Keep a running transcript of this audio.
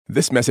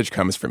This message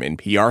comes from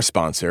NPR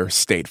sponsor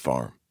State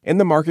Farm. In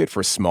the market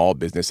for small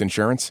business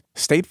insurance,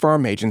 State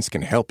Farm agents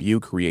can help you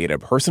create a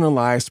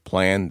personalized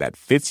plan that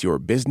fits your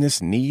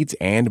business needs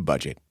and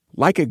budget.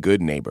 Like a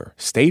good neighbor,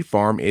 State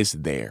Farm is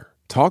there.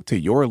 Talk to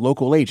your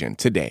local agent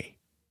today.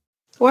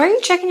 Why are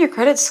you checking your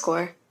credit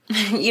score?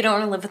 You don't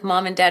want to live with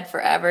mom and dad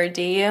forever,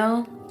 do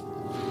you?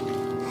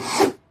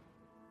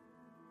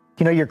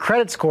 You know, your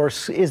credit score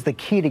is the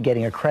key to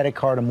getting a credit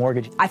card, a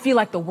mortgage. I feel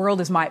like the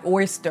world is my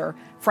oyster,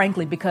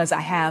 frankly, because I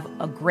have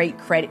a great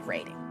credit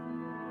rating.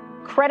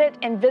 Credit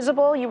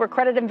invisible? You were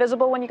credit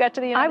invisible when you got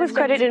to the United States?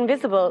 I was credit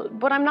invisible,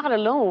 but I'm not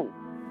alone.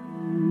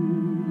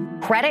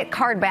 Credit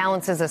card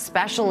balances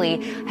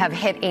especially have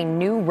hit a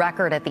new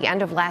record at the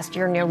end of last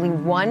year, nearly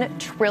 $1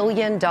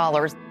 trillion.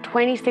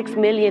 26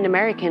 million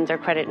Americans are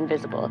credit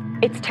invisible.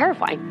 It's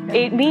terrifying.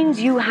 It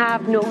means you're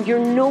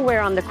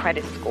nowhere on the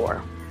credit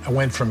score. I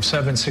went from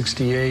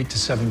 768 to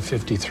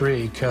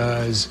 753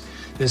 because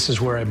this is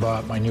where I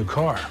bought my new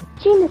car.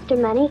 Gee, Mr.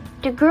 Money,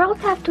 do girls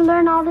have to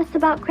learn all this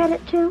about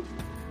credit too?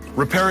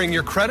 Repairing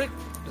your credit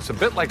is a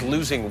bit like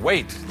losing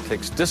weight. It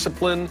takes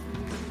discipline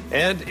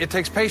and it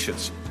takes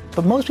patience.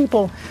 But most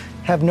people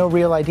have no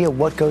real idea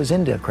what goes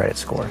into a credit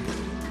score.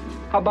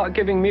 How about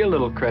giving me a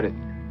little credit?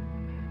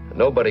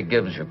 Nobody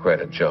gives you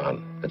credit,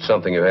 John. It's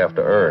something you have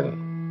to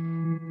earn.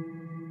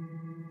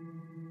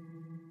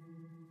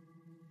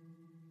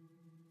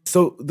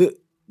 So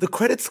the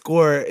credit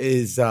score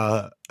is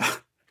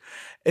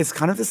it's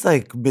kind of this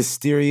like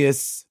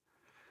mysterious,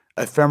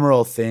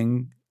 ephemeral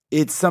thing.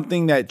 It's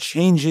something that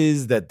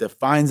changes, that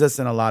defines us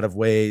in a lot of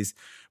ways,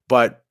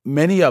 but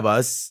many of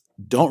us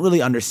don't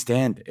really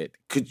understand it.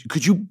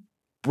 Could you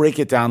break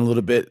it down a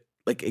little bit?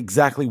 Like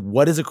exactly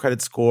what is a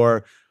credit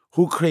score,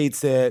 who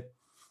creates it,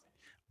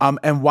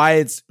 and why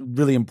it's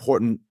really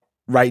important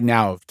right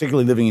now,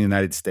 particularly living in the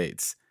United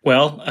States?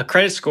 Well, a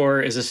credit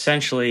score is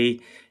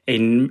essentially a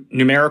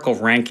numerical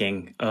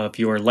ranking of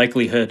your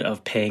likelihood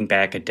of paying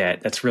back a debt.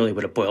 That's really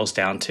what it boils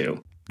down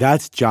to.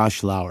 That's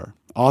Josh Lauer,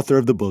 author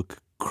of the book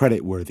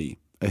Creditworthy,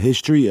 A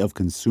History of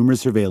Consumer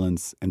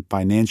Surveillance and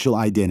Financial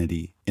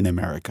Identity in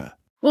America.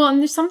 Well, and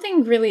there's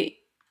something really,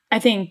 I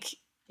think,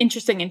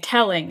 interesting and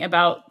telling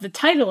about the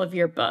title of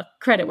your book,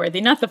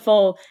 Creditworthy, not the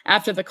full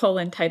after the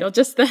colon title,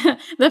 just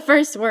the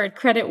first word,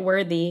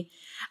 creditworthy,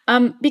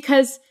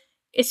 because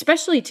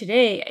especially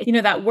today, you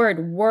know, that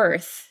word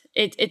worth,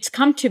 it's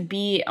come to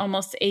be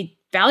almost a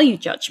value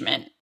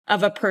judgment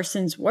of a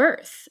person's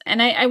worth.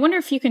 And I wonder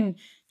if you can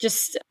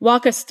just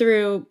walk us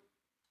through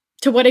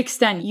to what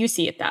extent you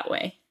see it that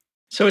way.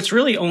 So it's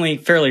really only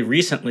fairly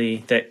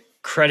recently that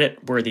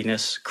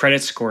creditworthiness,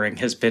 credit scoring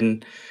has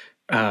been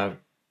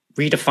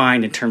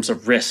redefined in terms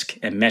of risk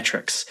and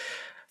metrics.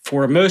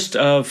 For most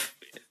of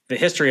the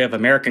history of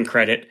American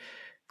credit,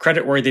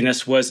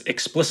 creditworthiness was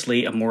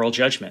explicitly a moral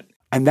judgment.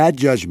 And that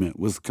judgment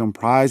was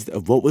comprised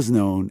of what was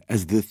known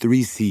as the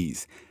 3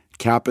 C's: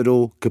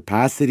 capital,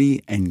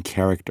 capacity, and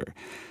character.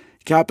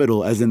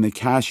 Capital as in the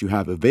cash you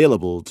have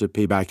available to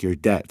pay back your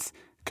debts.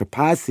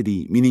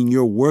 Capacity meaning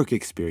your work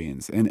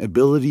experience and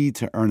ability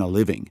to earn a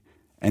living.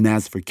 And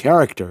as for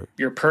character,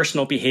 your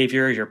personal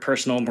behavior, your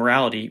personal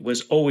morality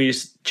was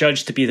always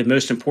judged to be the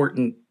most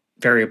important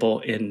variable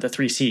in the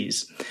 3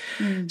 C's.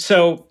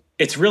 So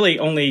it's really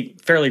only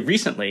fairly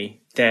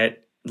recently that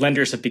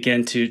lenders have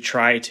begun to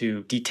try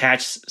to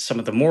detach some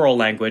of the moral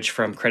language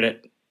from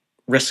credit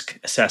risk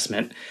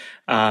assessment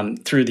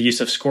through the use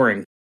of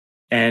scoring.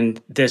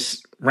 And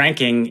this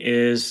ranking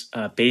is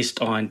based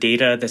on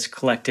data that's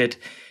collected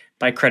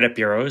by credit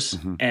bureaus.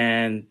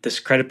 And this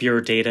credit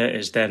bureau data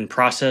is then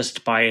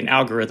processed by an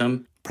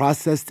algorithm.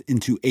 Processed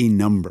into a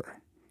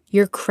number.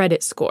 Your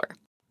credit score.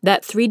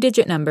 That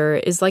 3-digit number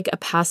is like a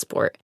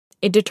passport.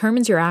 It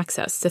determines your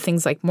access to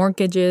things like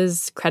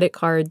mortgages, credit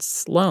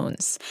cards,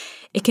 loans.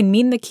 It can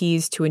mean the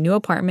keys to a new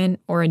apartment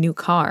or a new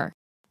car.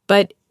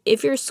 But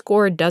if your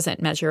score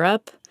doesn't measure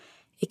up,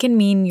 it can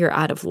mean you're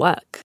out of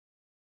luck.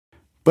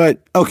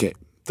 But, okay,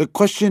 the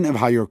question of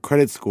how your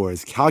credit score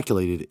is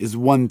calculated is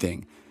one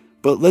thing.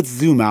 But let's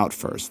zoom out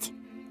first.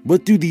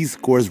 What do these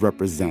scores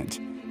represent?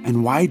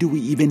 And why do we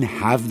even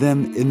have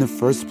them in the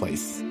first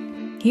place?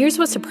 Here's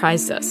what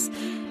surprised us.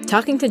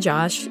 Talking to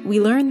Josh,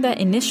 we learned that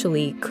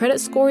initially, credit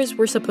scores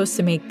were supposed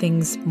to make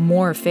things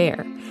more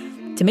fair,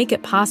 to make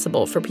it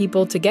possible for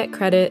people to get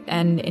credit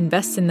and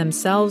invest in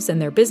themselves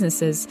and their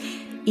businesses,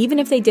 even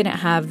if they didn't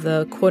have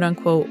the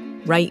quote-unquote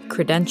right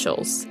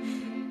credentials.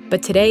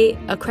 But today,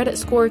 a credit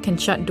score can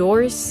shut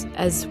doors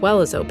as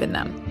well as open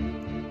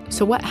them.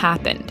 So what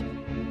happened?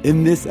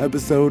 In this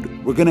episode,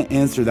 we're going to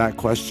answer that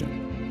question.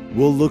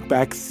 We'll look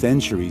back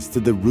centuries to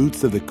the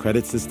roots of the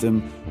credit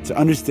system to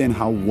understand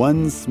how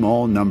one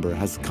small number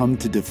has come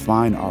to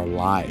define our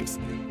lives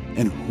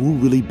and who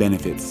really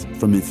benefits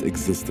from its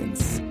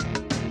existence.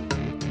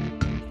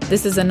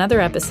 This is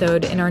another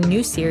episode in our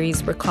new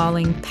series we're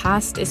calling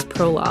Past is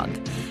Prologue.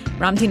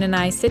 Ramtin and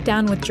I sit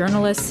down with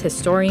journalists,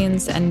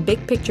 historians, and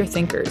big-picture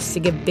thinkers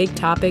to give big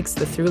topics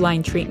the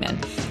through-line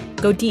treatment,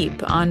 go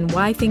deep on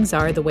why things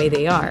are the way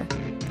they are,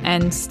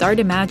 and start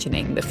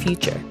imagining the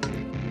future.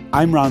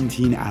 I'm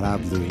Ramteen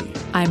Arablouei.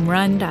 I'm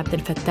Rund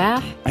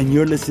Abdelfattah. And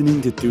you're listening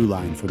to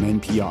Throughline from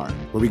NPR,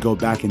 where we go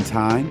back in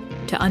time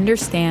to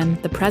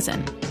understand the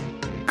present.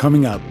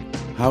 Coming up,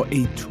 how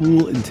a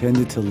tool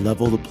intended to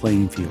level the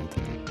playing field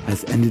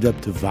has ended up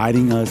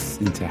dividing us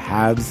into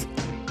haves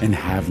and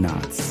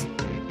have-nots.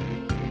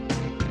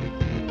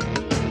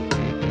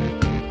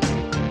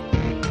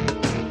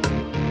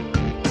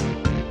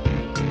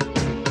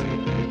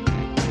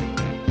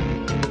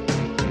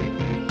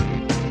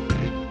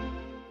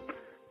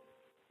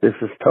 This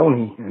is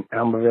Tony in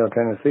Albertville,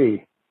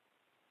 Tennessee,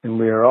 and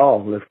we are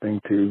all listening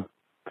to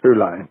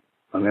Throughline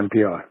on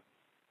NPR.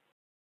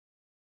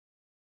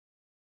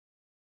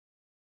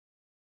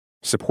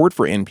 Support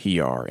for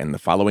NPR and the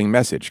following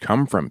message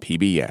come from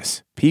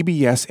PBS.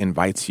 PBS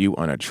invites you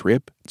on a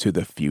trip to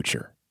the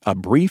future. A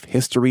Brief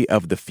History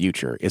of the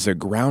Future is a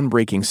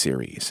groundbreaking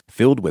series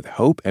filled with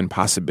hope and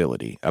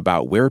possibility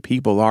about where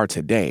people are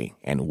today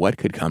and what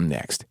could come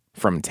next.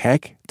 From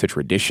tech to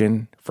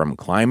tradition, from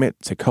climate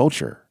to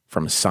culture,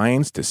 from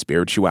science to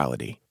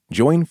spirituality.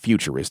 Join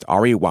futurist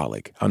Ari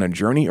Wallach on a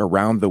journey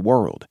around the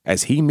world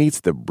as he meets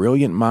the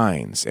brilliant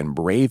minds and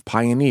brave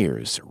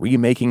pioneers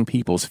remaking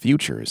people's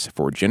futures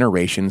for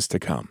generations to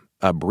come.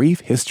 A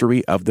Brief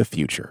History of the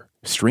Future.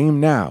 Stream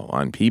now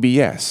on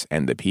PBS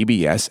and the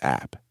PBS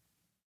app.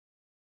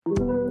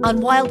 On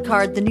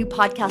Wildcard, the new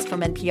podcast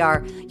from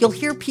NPR, you'll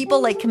hear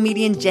people like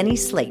comedian Jenny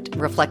Slate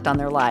reflect on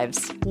their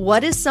lives.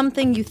 What is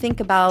something you think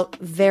about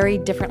very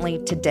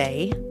differently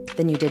today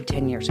than you did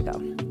 10 years ago?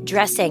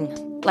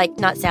 Dressing, like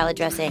not salad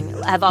dressing.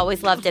 I've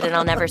always loved it and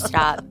I'll never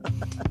stop.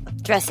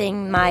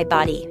 Dressing my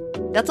body.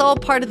 That's all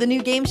part of the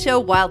new game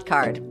show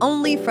Wildcard,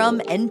 only from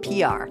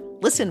NPR.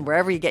 Listen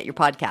wherever you get your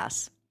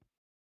podcasts.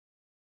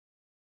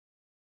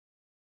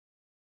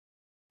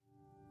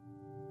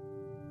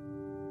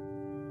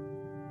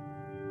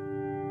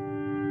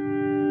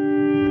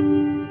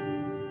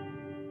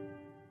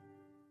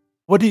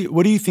 What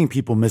do you think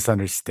people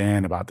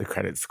misunderstand about the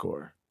credit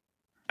score?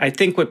 I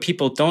think what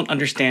people don't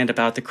understand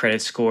about the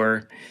credit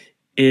score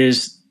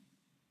is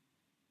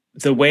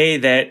the way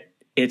that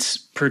it's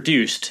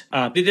produced.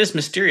 It is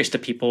mysterious to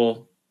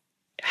people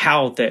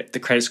how the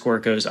credit score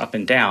goes up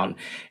and down,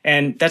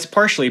 and that's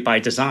partially by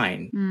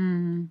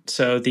design.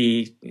 So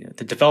the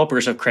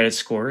developers of credit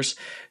scores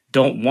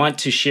don't want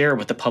to share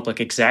with the public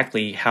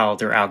exactly how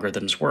their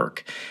algorithms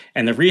work.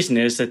 And the reason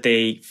is that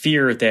they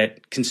fear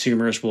that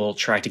consumers will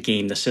try to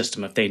game the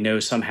system if they know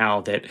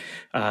somehow that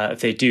if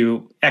they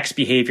do X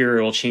behavior,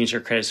 it will change their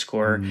credit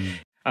score.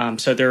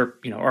 So there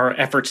are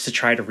efforts to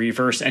try to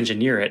reverse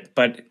engineer it.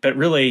 But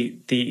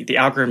really, the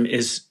algorithm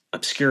is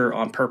obscure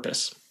on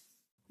purpose.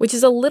 Which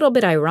is a little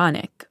bit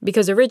ironic,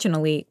 because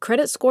originally,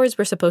 credit scores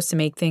were supposed to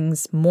make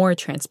things more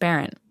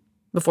transparent.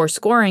 Before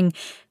scoring,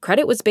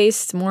 credit was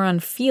based more on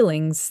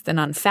feelings than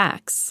on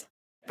facts.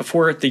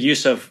 Before the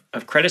use of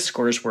credit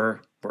scores were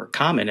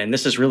common, and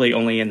this is really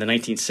only in the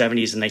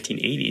 1970s and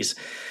 1980s,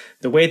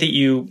 the way that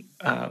you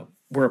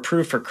were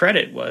approved for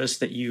credit was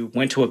that you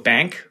went to a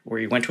bank or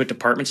you went to a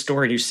department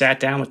store and you sat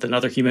down with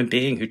another human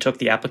being who took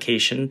the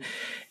application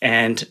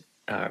and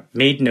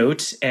made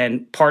notes.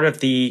 And part of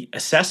the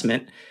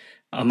assessment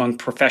among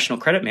professional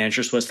credit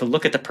managers was to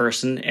look at the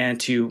person and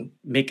to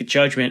make a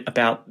judgment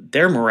about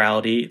their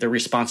morality, their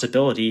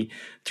responsibility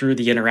through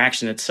the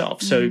interaction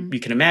itself. So you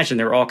can imagine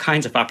there are all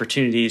kinds of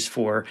opportunities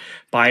for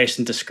bias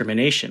and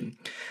discrimination.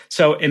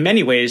 So in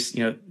many ways,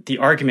 the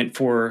argument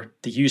for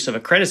the use of a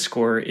credit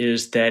score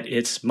is that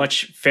it's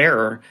much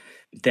fairer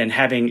than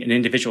having an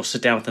individual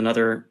sit down with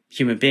another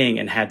human being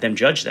and have them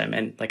judge them.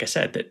 And like I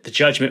said, the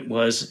judgment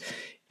was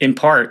in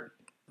part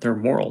their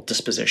moral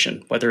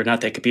disposition, whether or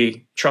not they could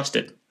be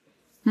trusted.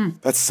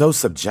 That's so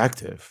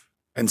subjective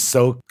and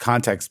so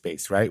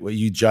context-based, right? What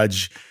you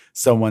judge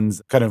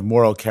someone's kind of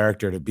moral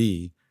character to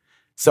be.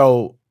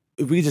 So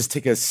if we just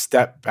take a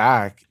step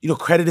back,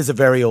 credit is a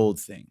very old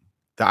thing.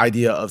 The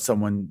idea of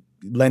someone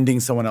lending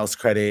someone else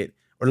credit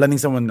or lending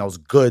someone else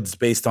goods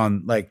based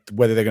on like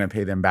whether they're going to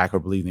pay them back or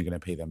believe they're going to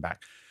pay them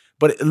back.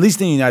 But at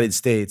least in the United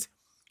States,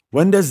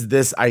 when does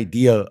this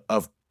idea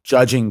of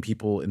judging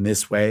people in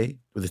this way,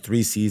 with the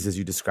 3 C's as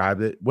you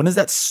described it, when does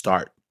that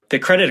start? The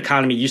credit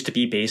economy used to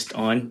be based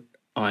on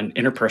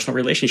interpersonal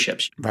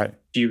relationships. Right.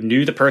 You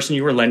knew the person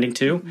you were lending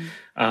to,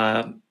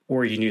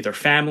 or you knew their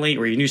family,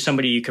 or you knew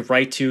somebody you could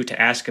write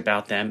to ask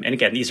about them. And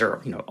again, these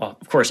are,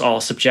 of course, all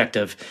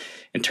subjective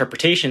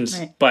interpretations,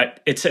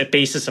 but it's a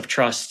basis of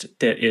trust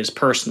that is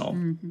personal.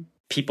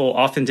 People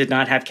often did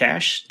not have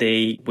cash.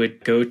 They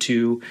would go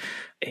to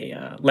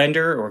a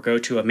lender or go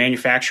to a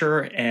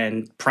manufacturer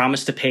and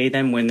promise to pay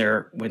them when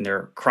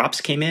their crops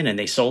came in and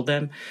they sold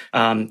them.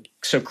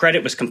 So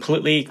credit was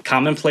completely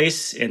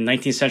commonplace in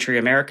 19th century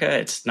America.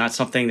 It's not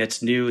something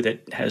that's new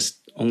that has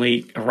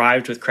only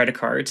arrived with credit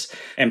cards.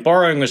 And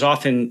borrowing was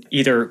often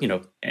either,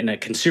 in a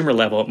consumer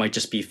level, it might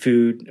just be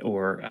food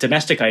or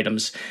domestic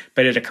items.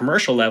 But at a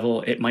commercial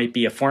level, it might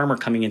be a farmer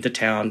coming into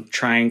town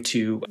trying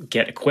to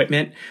get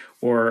equipment,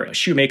 or a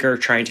shoemaker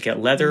trying to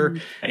get leather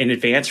in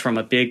advance from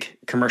a big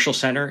commercial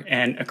center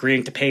and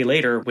agreeing to pay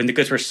later when the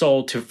goods were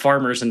sold to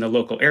farmers in the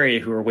local area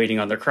who were waiting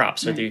on their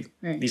crops. So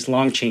these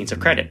long chains of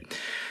credit.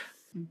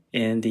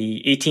 In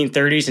the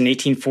 1830s and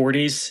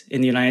 1840s in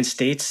the United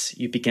States,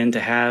 you begin to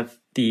have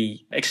the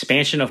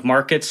expansion of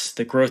markets,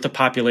 the growth of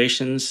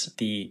populations,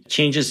 the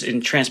changes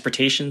in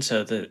transportation,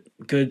 so the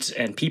goods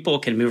and people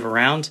can move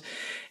around.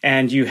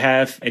 And you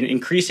have an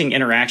increasing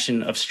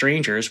interaction of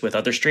strangers with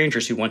other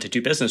strangers who want to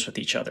do business with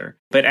each other.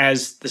 But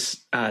as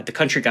the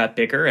country got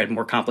bigger and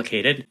more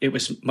complicated, it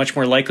was much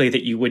more likely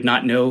that you would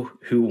not know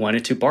who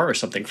wanted to borrow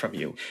something from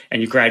you.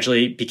 And you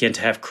gradually begin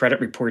to have credit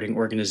reporting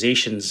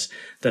organizations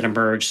that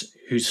emerge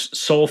whose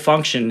sole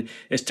function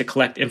is to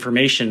collect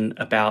information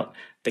about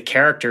the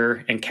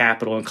character and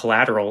capital and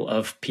collateral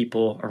of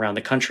people around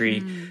the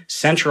country,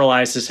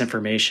 centralize this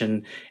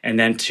information, and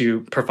then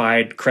to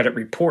provide credit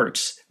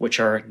reports, which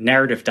are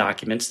narrative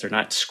documents, they're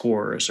not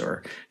scores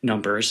or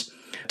numbers,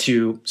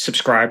 to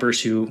subscribers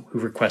who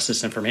request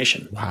this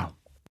information. Wow.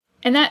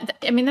 And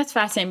that's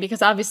fascinating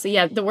because obviously,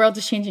 the world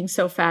is changing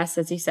so fast,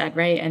 as you said,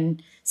 right?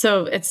 And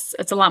so it's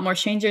a lot more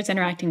strangers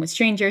interacting with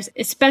strangers,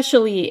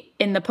 especially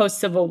in the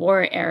post-Civil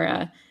War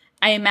era.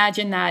 I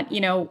imagine that,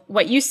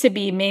 what used to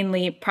be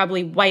mainly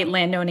probably white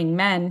landowning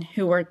men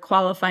who were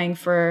qualifying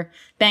for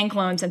bank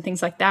loans and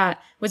things like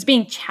that was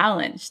being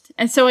challenged.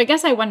 And so I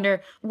guess I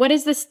wonder, what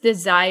is this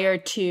desire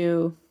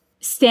to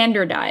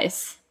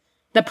standardize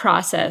the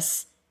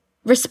process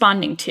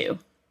responding to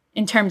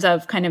in terms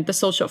of kind of the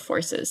social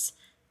forces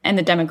and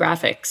the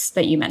demographics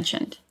that you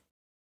mentioned?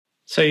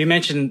 So you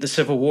mentioned the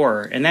Civil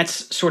War, and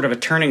that's sort of a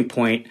turning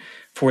point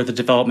for the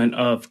development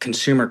of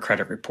consumer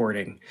credit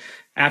reporting.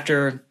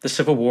 After the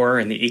Civil War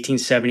in the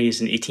 1870s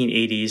and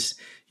 1880s,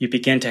 you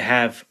begin to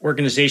have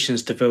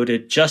organizations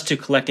devoted just to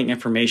collecting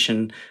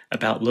information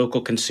about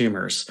local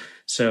consumers.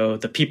 So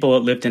the people that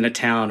lived in a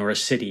town or a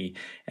city,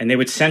 and they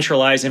would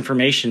centralize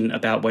information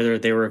about whether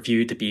they were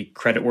viewed to be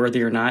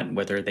creditworthy or not,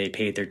 whether they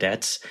paid their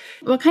debts.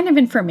 What kind of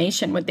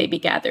information would they be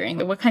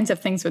gathering? What kinds of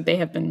things would they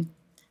have been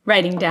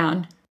writing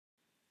down?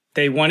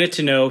 They wanted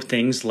to know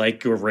things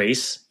like your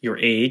race, your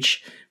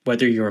age,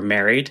 whether you were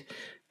married,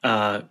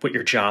 what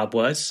your job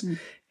was.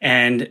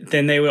 And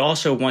then they would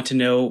also want to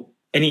know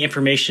any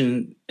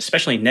information,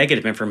 especially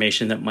negative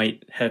information that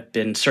might have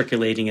been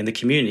circulating in the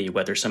community,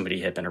 whether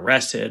somebody had been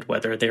arrested,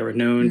 whether they were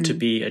known to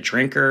be a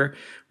drinker,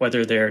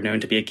 whether they're known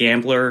to be a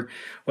gambler,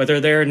 whether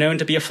they're known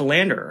to be a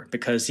philanderer,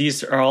 because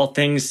these are all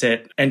things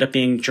that end up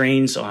being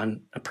drains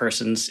on a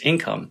person's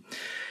income.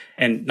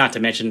 And not to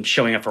mention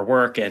showing up for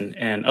work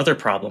and other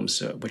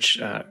problems,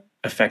 which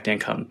affect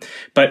income.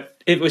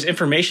 But it was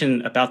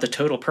information about the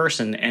total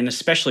person, and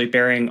especially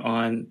bearing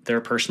on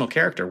their personal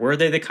character. Were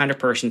they the kind of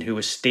person who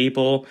was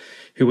stable,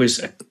 who was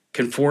a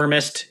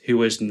conformist, who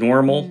was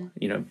normal,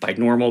 by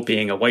normal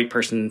being a white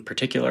person in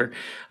particular,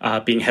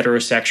 being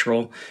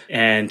heterosexual,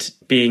 and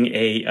being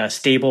a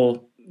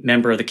stable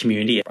member of the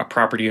community, a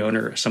property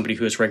owner, somebody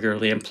who is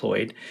regularly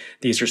employed.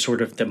 These are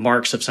sort of the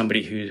marks of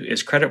somebody who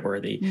is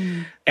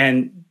creditworthy.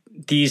 And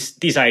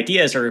these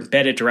ideas are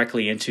embedded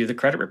directly into the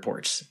credit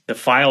reports. The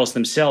files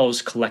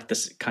themselves collect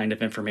this kind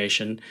of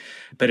information,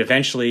 but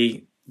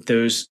eventually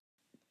those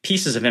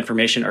pieces of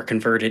information are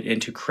converted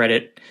into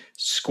credit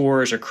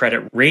scores or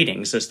credit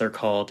ratings, as they're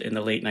called in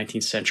the late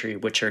 19th century,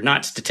 which are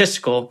not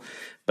statistical,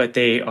 but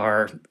they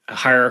are a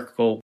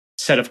hierarchical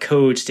set of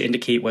codes to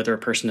indicate whether a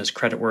person is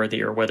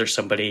creditworthy or whether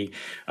somebody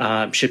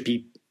should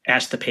be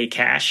asked to pay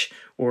cash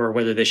or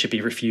whether they should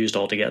be refused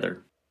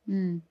altogether.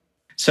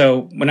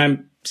 So when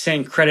I'm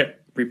saying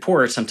credit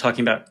reports, I'm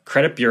talking about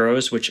credit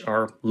bureaus, which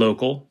are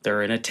local.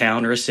 They're in a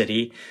town or a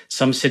city.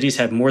 Some cities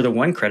have more than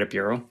one credit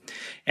bureau,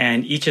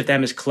 and each of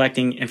them is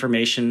collecting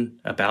information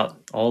about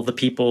all the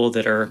people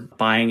that are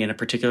buying in a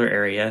particular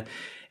area.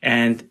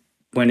 And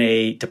when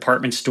a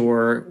department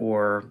store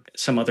or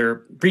some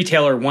other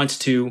retailer wants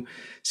to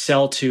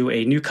sell to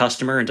a new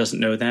customer and doesn't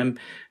know them,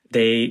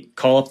 they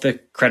call up the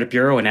credit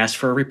bureau and ask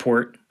for a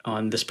report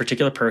on this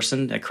particular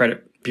person. That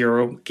credit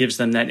bureau gives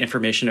them that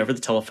information over the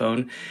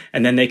telephone,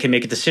 and then they can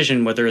make a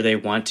decision whether they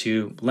want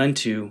to lend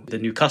to the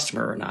new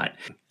customer or not.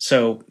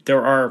 So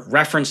there are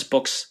reference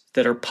books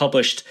that are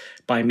published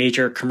by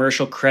major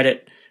commercial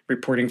credit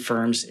reporting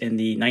firms in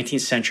the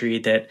 19th century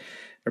that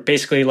are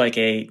basically like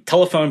a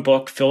telephone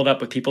book filled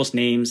up with people's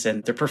names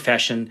and their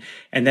profession,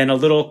 and then a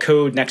little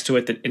code next to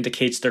it that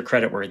indicates their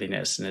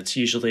creditworthiness. And it's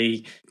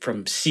usually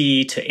from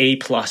C to A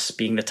plus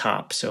being the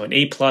top. So an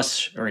A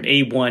plus or an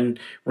A1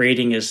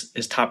 rating is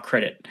top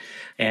credit.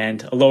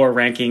 And a lower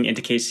ranking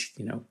indicates,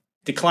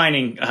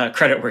 declining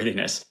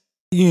creditworthiness.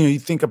 You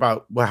think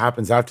about what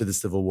happens after the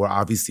Civil War,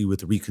 obviously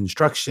with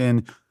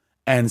Reconstruction,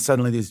 and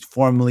suddenly there's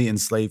formerly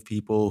enslaved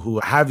people who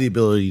have the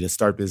ability to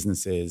start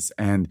businesses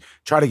and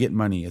try to get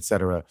money, et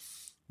cetera.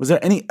 Was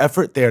there any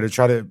effort there to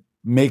try to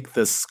make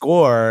the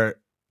score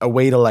a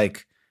way to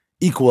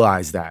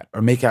equalize that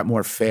or make that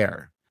more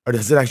fair? Or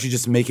does it actually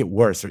just make it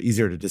worse or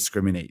easier to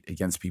discriminate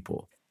against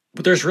people?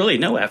 But there's really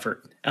no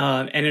effort.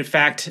 And in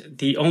fact,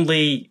 the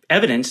only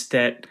evidence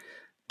that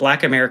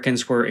Black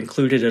Americans were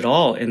included at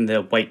all in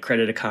the white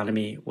credit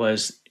economy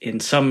was in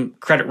some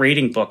credit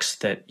rating books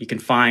that you can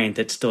find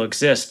that still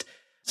exist.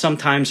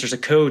 Sometimes there's a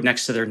code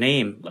next to their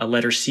name, a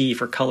letter C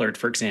for colored,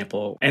 for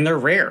example, and they're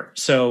rare.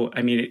 So,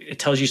 I mean, it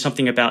tells you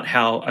something about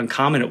how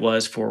uncommon it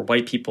was for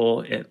white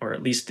people, or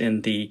at least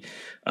in the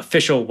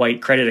official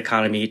white credit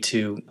economy,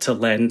 to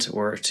lend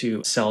or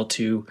to sell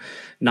to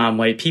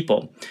non-white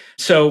people.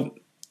 So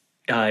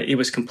it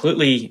was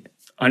completely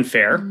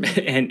unfair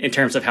in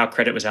terms of how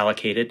credit was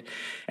allocated.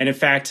 And in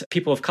fact,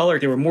 people of color,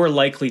 they were more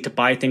likely to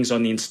buy things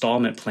on the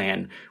installment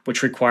plan,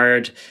 which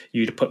required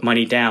you to put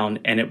money down.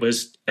 And it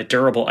was a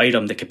durable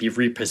item that could be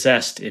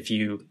repossessed if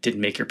you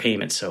didn't make your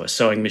payments. So a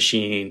sewing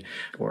machine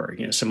or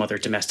some other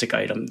domestic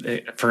item,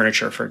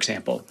 furniture, for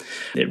example.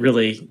 It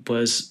really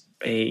was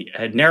a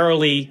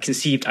narrowly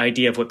conceived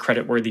idea of what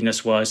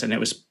creditworthiness was. And it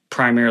was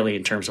primarily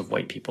in terms of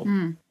white people.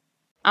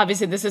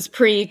 Obviously, this is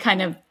pre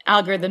kind of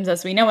algorithms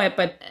as we know it,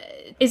 but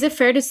is it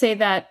fair to say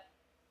that,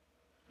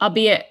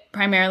 albeit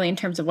primarily in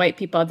terms of white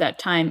people at that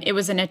time, it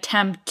was an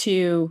attempt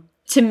to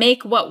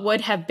make what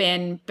would have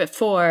been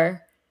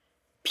before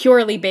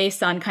purely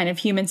based on kind of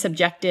human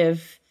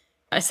subjective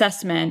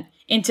assessment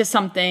into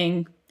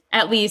something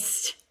at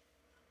least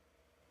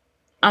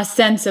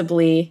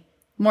ostensibly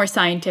more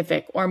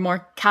scientific or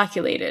more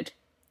calculated?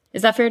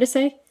 Is that fair to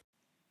say?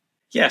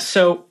 Yeah.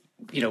 So,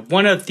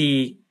 one of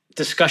the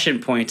discussion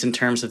points in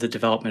terms of the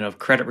development of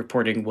credit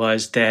reporting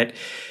was that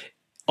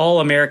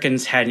all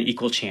Americans had an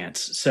equal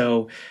chance.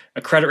 So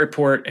a credit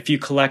report, if you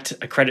collect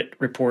a credit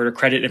report or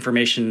credit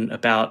information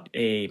about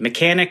a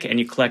mechanic and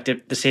you collect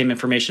the same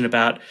information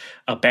about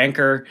a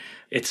banker,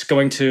 it's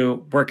going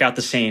to work out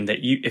the same. That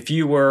if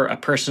you were a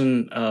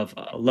person of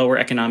a lower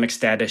economic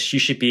status, you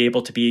should be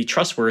able to be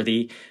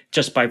trustworthy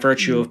just by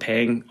virtue of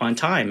paying on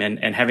time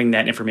and having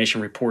that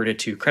information reported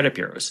to credit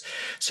bureaus.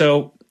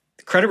 So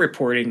credit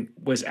reporting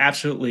was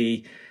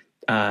absolutely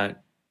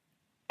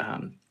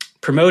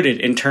promoted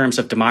in terms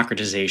of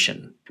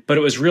democratization, but it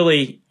was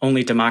really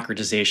only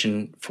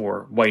democratization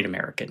for white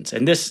Americans.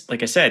 And this,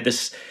 like I said,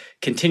 this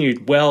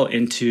continued well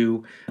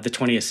into the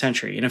 20th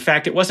century. And in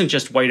fact, it wasn't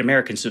just white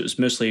Americans, it was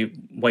mostly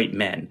white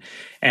men.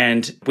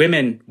 And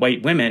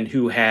white women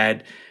who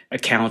had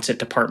accounts at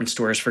department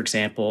stores, for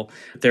example,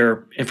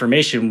 their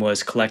information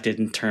was collected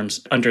in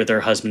terms under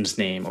their husband's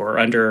name or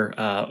under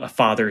a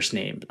father's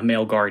name, a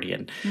male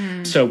guardian.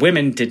 So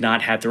women did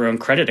not have their own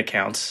credit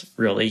accounts,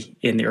 really,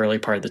 in the early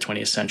part of the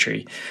 20th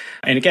century.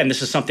 And again,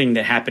 this is something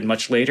that happened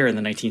much later in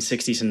the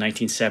 1960s and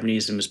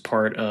 1970s and was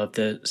part of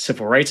the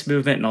civil rights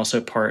movement and also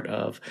part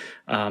of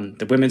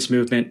the women's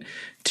movement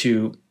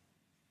to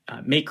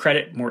make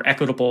credit more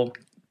equitable,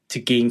 to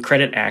gain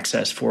credit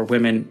access for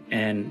women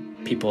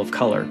and people of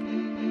color.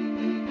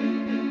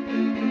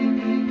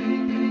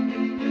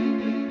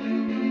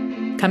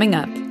 Coming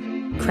up,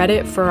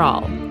 credit for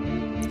all,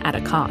 at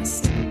a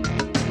cost.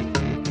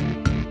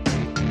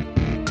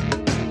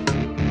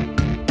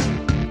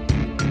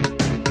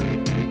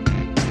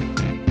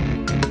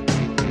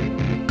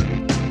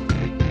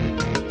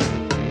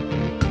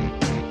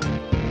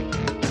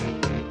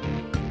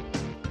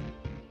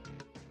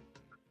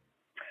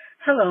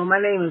 Hello,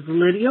 my name is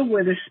Lydia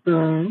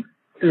Witherspoon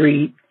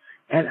III,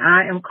 and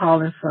I am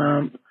calling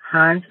from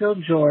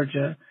Hinesville,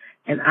 Georgia,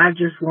 and I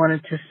just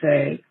wanted to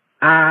say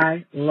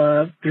I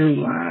love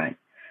Throughline.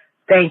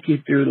 Thank you,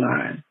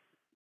 Throughline.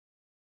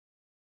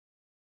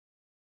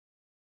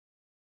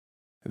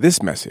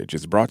 This message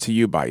is brought to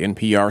you by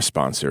NPR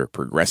sponsor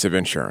Progressive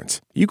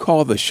Insurance. You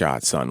call the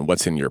shots on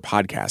what's in your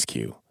podcast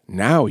queue.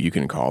 Now you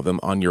can call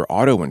them on your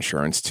auto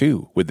insurance,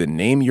 too, with the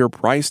Name Your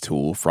Price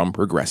tool from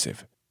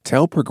Progressive.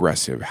 Tell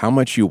Progressive how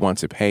much you want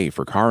to pay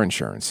for car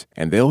insurance,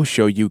 and they'll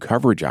show you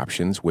coverage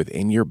options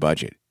within your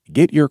budget.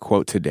 Get your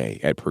quote today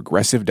at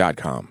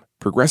Progressive.com.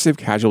 Progressive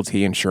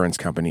Casualty Insurance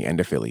Company and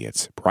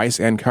Affiliates. Price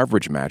and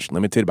coverage match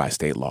limited by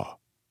state law.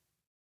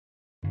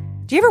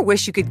 Do you ever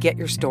wish you could get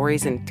your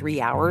stories in 3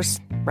 hours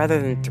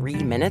rather than 3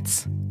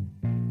 minutes?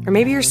 Or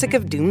maybe you're sick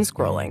of doom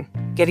scrolling,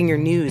 getting your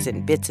news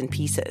in bits and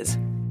pieces.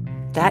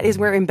 That is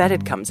where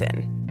Embedded comes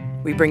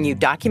in. We bring you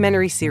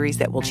documentary series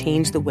that will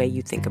change the way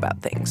you think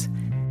about things.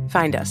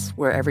 Find us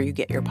wherever you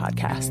get your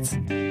podcasts.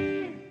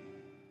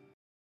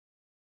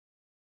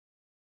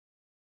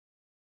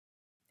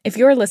 If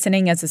you're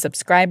listening as a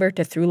subscriber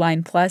to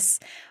Throughline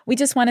Plus, we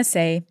just want to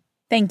say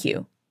thank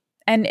you.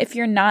 And if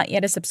you're not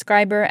yet a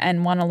subscriber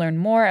and want to learn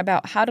more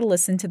about how to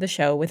listen to the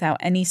show without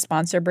any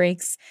sponsor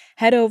breaks,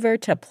 head over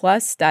to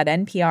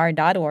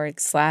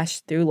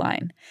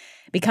plus.npr.org/Throughline.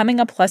 Becoming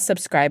a Plus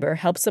subscriber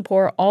helps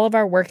support all of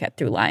our work at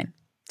Throughline.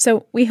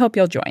 So we hope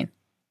you'll join.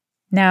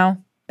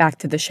 Now, back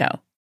to the show.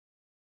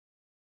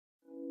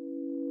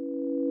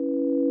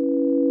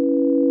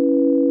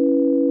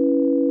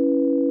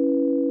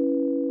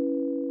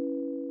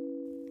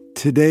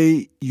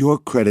 Today, your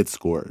credit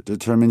score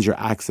determines your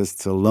access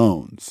to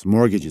loans,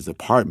 mortgages,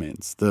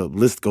 apartments, the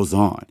list goes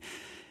on.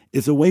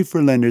 It's a way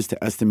for lenders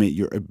to estimate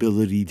your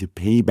ability to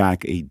pay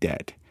back a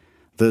debt.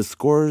 The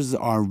scores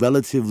are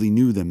relatively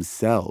new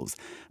themselves,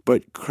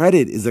 but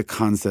credit is a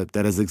concept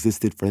that has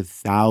existed for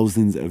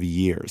thousands of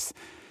years.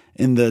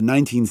 In the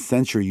 19th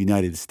century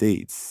United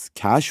States,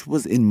 cash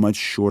was in much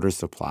shorter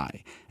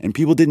supply, and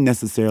people didn't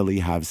necessarily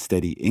have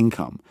steady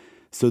income.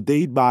 So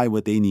they'd buy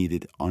what they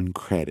needed on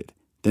credit,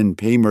 then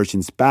pay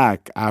merchants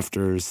back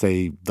after,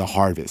 say, the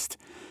harvest.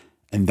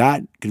 And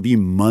that could be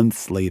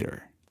months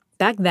later.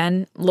 Back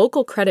then,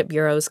 local credit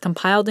bureaus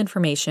compiled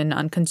information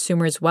on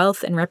consumers'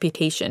 wealth and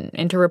reputation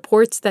into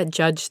reports that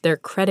judged their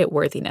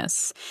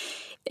creditworthiness.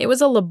 It was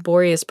a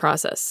laborious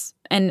process,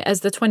 and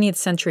as the 20th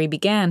century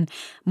began,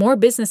 more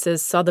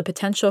businesses saw the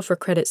potential for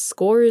credit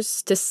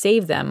scores to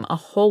save them a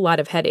whole lot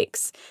of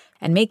headaches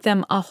and make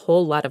them a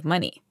whole lot of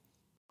money.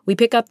 We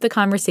pick up the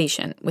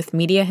conversation with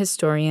media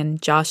historian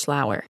Josh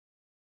Lauer.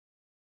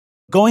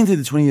 Going through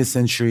the 20th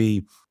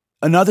century,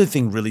 another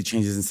thing really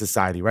changes in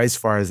society, right, as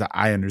far as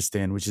I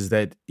understand, which is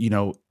that,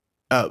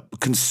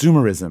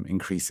 consumerism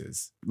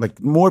increases. Like,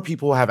 more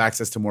people have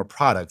access to more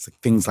products, like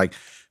things like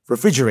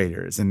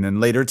refrigerators and then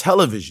later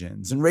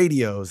televisions and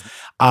radios.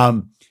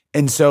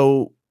 And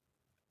so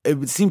it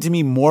would seem to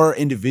me more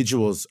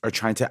individuals are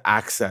trying to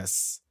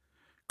access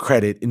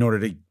credit in order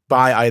to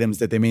buy items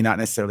that they may not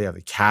necessarily have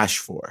the cash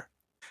for.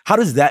 How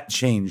does that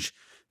change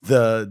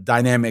the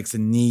dynamics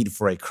and need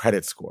for a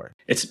credit score?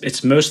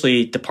 It's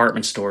mostly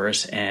department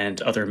stores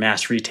and other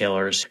mass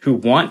retailers who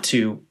want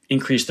to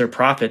increase their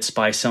profits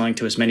by selling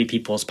to as many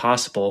people as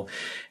possible.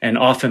 And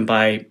often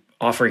by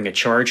offering a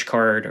charge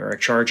card or a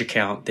charge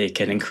account, they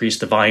can increase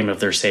the volume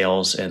of their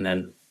sales and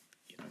then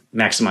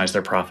maximize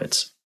their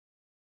profits.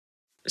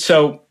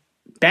 So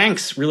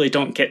banks really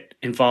don't get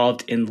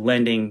involved in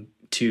lending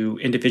to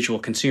individual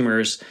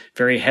consumers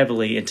very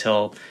heavily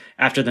until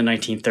after the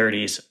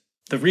 1930s.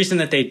 The reason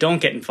that they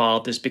don't get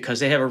involved is because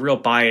they have a real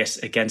bias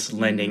against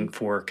lending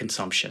for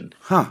consumption.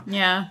 Huh.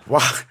 Yeah.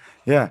 Wow.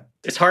 Yeah.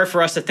 It's hard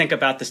for us to think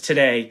about this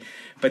today,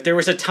 but there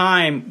was a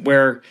time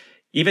where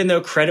even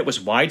though credit was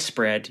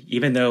widespread,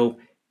 even though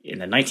in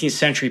the 19th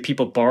century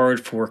people borrowed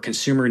for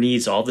consumer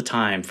needs all the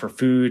time, for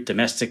food,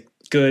 domestic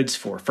goods,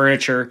 for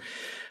furniture,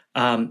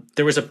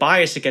 there was a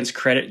bias against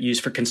credit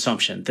used for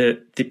consumption.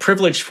 The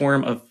privileged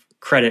form of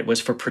credit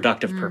was for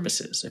productive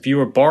purposes. If you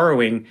were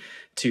borrowing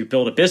to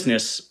build a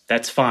business,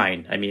 that's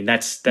fine. I mean,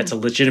 that's a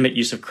legitimate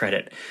use of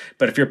credit.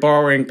 But if you're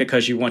borrowing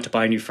because you want to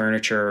buy new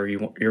furniture or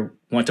you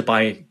want to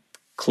buy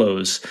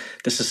clothes,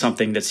 this is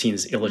something that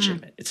seems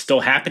illegitimate. It's still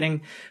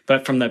happening,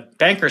 but from the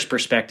banker's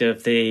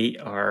perspective, they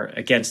are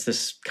against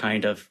this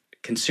kind of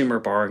consumer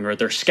borrowing, or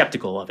they're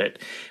skeptical of it.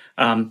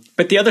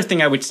 But the other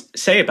thing I would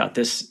say about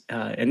this,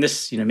 and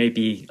this may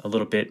be a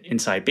little bit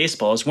inside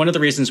baseball, is one of the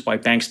reasons why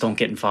banks don't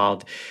get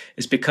involved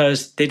is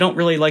because they don't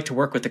really like to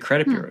work with the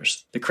credit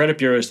bureaus. The credit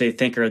bureaus, they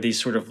think, are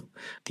these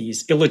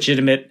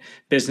illegitimate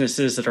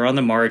businesses that are on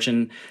the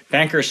margin.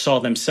 Bankers saw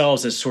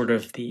themselves as sort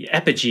of the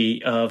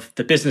epigee of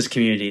the business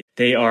community.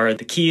 They are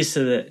the keys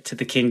to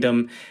the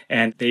kingdom,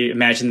 and they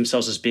imagine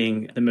themselves as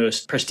being the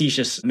most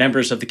prestigious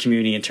members of the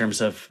community in terms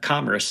of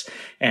commerce.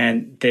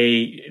 And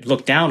they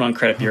look down on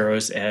credit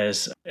bureaus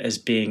as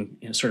being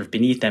sort of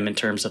beneath them in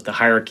terms of the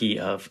hierarchy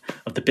of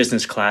the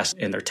business class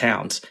in their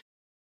towns.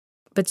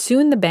 But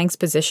soon the bank's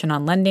position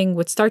on lending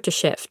would start to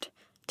shift.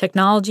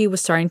 Technology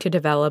was starting to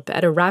develop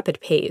at a rapid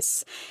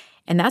pace,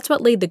 and that's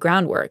what laid the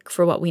groundwork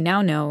for what we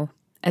now know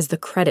as the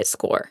credit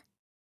score.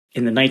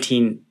 In the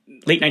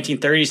late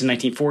 1930s and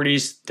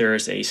 1940s,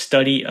 there's a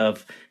study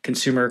of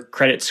consumer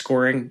credit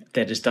scoring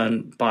that is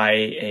done by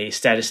a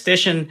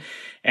statistician,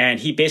 and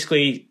he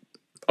basically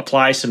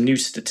applies some new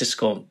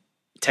statistical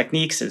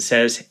techniques and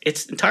says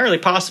it's entirely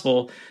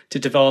possible to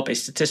develop a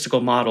statistical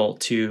model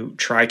to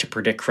try to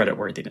predict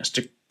creditworthiness,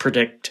 to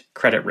predict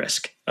credit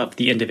risk of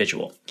the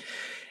individual.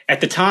 At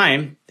the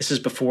time, this is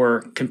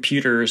before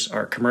computers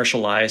are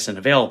commercialized and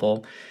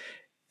available,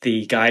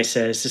 the guy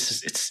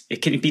says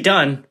it can be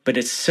done, but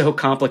it's so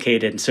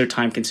complicated and so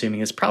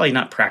time-consuming, it's probably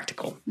not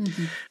practical.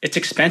 Mm-hmm. It's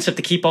expensive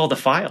to keep all the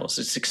files.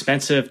 It's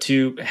expensive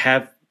to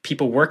have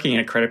people working in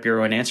a credit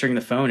bureau and answering the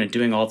phone and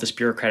doing all this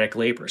bureaucratic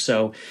labor.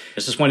 So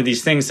this is one of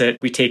these things that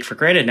we take for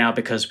granted now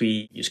because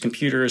we use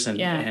computers and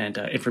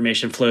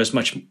information flows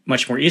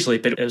much more easily.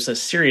 But it was a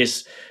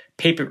serious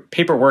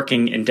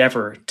paperworking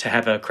endeavor to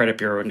have a credit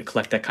bureau and to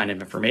collect that kind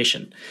of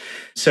information.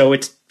 So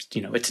it's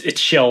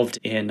shelved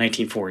in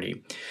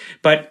 1940.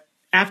 But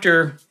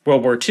after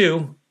World War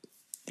II,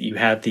 you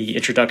have the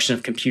introduction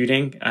of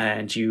computing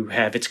and you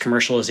have its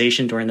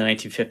commercialization during the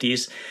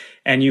 1950s.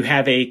 And you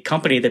have a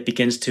company that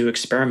begins to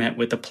experiment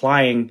with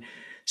applying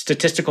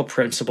statistical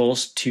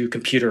principles to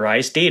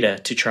computerized data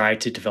to try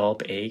to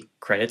develop a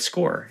credit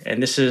score.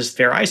 And this is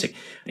Fair Isaac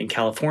in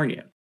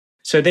California.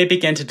 So they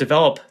begin to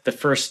develop the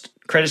first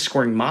credit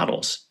scoring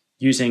models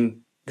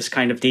using this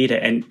kind of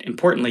data and,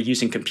 importantly,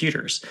 using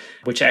computers,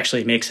 which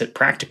actually makes it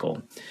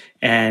practical.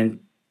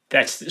 And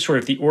that's sort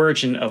of the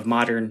origin of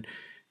modern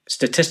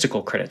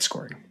statistical credit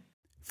scoring.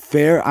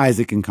 Fair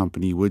Isaac and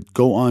Company would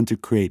go on to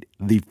create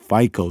the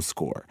FICO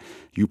score.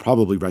 You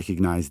probably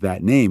recognize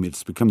that name.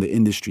 It's become the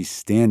industry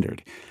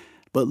standard.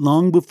 But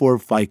long before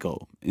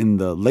FICO, in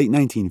the late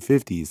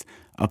 1950s,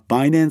 a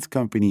finance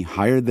company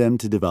hired them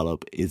to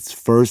develop its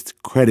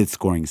first credit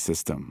scoring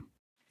system.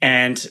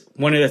 And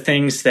one of the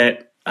things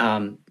that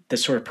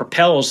sort of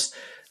propels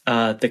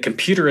the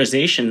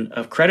computerization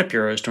of credit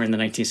bureaus during the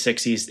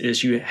 1960s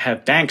is you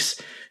have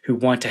banks who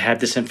want to have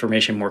this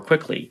information more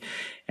quickly.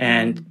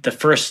 And the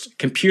first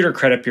computer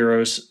credit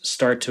bureaus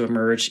start to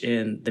emerge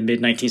in the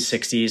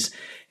mid-1960s,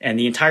 and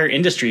the entire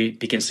industry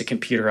begins to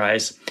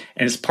computerize.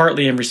 And it's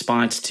partly in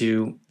response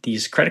to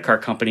these credit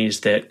card companies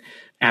that,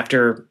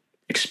 after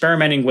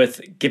experimenting with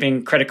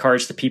giving credit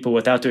cards to people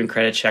without doing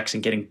credit checks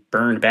and getting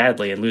burned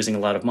badly and losing a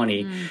lot of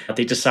money,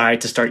 they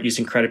decide to start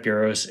using credit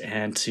bureaus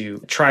and to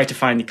try to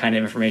find the kind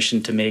of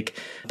information to make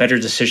better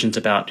decisions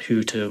about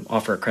who to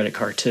offer a credit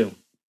card to.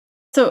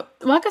 So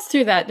walk us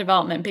through that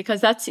development,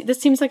 because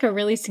this seems like a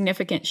really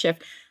significant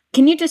shift.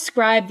 Can you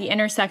describe the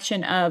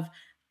intersection of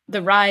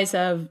the rise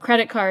of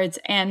credit cards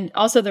and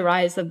also the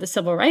rise of the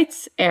civil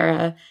rights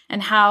era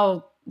and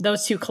how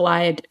those two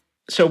collide?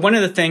 So one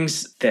of the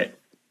things that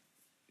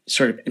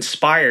sort of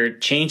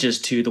inspired changes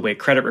to the way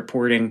credit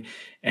reporting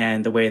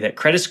and the way that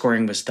credit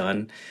scoring was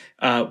done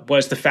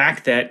was the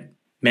fact that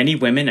many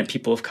women and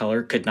people of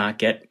color could not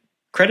get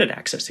credit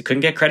access. They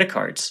couldn't get credit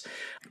cards.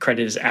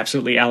 Credit is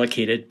absolutely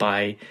allocated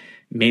by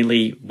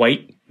mainly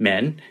white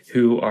men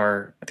who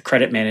are the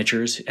credit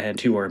managers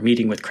and who are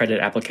meeting with credit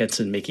applicants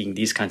and making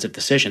these kinds of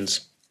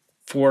decisions.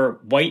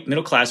 For white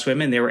middle-class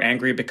women, they were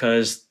angry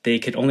because they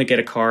could only get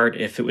a card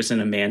if it was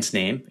in a man's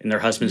name, in their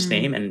husband's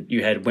name. And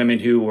you had women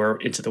who were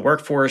into the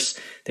workforce.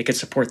 They could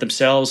support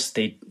themselves.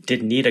 They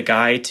didn't need a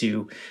guy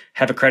to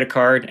have a credit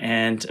card,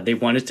 and they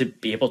wanted to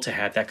be able to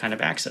have that kind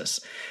of access.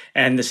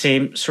 And the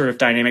same sort of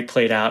dynamic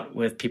played out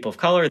with people of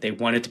color. They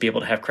wanted to be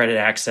able to have credit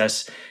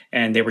access,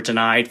 and they were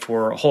denied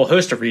for a whole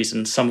host of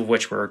reasons, some of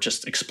which were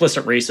just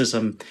explicit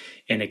racism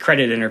in a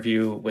credit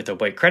interview with a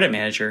white credit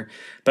manager,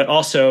 but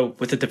also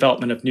with the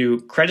development of new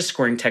credit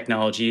scoring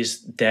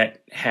technologies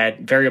that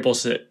had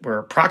variables that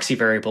were proxy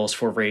variables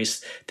for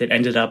race that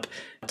ended up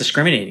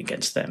discriminating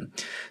against them.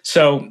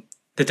 So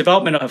the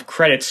development of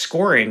credit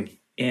scoring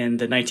in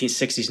the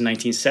 1960s and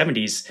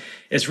 1970s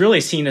is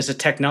really seen as a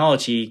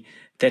technology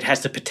that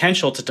has the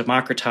potential to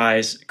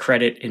democratize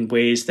credit in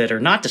ways that are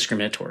not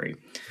discriminatory.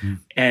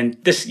 And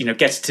this,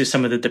 gets to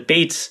some of the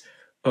debates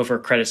over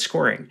credit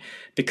scoring,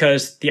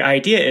 because the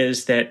idea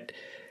is that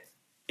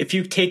if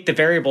you take the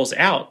variables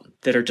out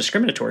that are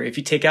discriminatory, if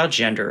you take out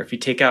gender, if you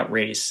take out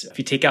race, if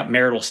you take out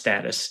marital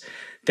status,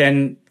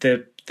 then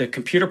the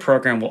computer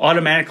program will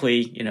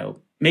automatically,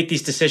 make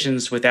these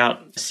decisions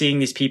without seeing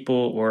these people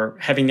or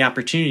having the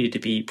opportunity to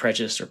be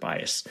prejudiced or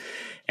biased.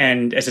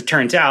 And as it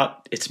turns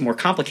out, it's more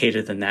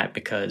complicated than that,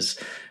 because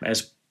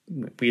as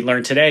we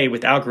learn today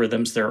with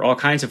algorithms, there are all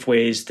kinds of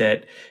ways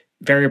that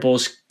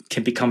variables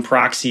can become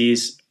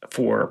proxies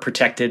for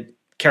protected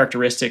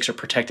characteristics or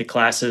protected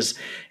classes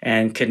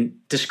and can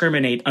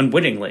discriminate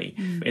unwittingly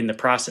in the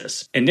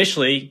process.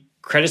 Initially,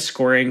 credit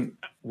scoring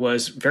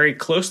was very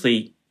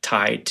closely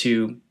tied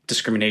to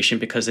discrimination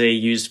because they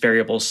used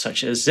variables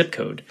such as zip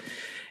code.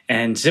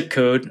 And zip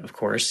code, of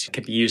course,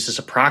 can be used as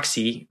a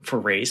proxy for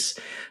race.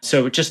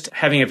 So just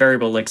having a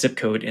variable like zip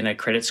code in a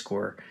credit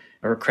score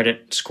or a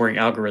credit scoring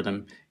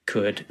algorithm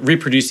could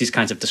reproduce these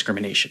kinds of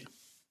discrimination.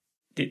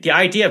 The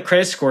idea of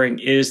credit scoring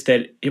is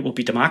that it will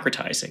be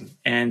democratizing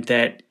and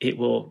that it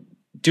will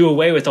do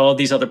away with all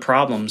these other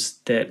problems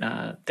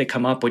that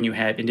come up when you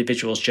have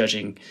individuals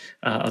judging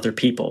other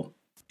people.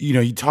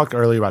 You talked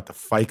earlier about the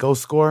FICO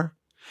score,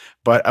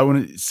 but I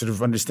want to sort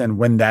of understand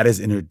when that is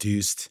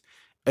introduced.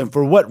 And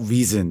for what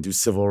reason do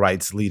civil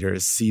rights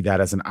leaders see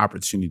that as an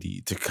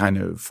opportunity to kind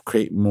of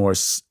create more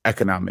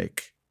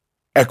economic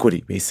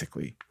equity,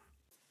 basically?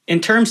 In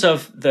terms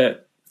of the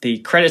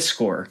credit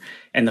score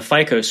and the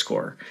FICO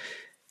score,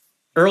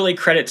 early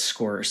credit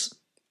scores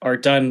are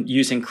done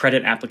using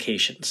credit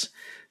applications.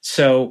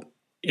 So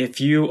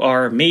if you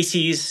are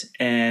Macy's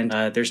and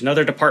there's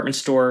another department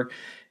store,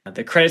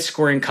 the credit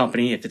scoring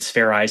company, if it's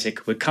Fair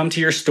Isaac, would come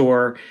to your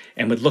store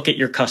and would look at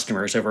your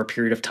customers over a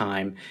period of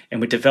time and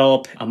would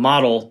develop a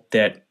model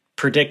that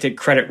predicted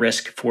credit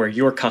risk for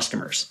your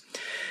customers.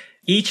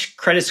 Each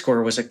credit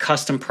score was a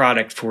custom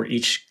product for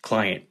each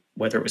client,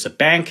 whether it was a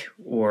bank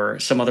or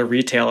some other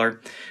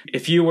retailer.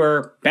 If you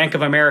were Bank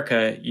of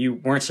America, you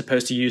weren't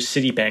supposed to use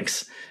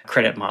Citibank's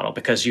credit model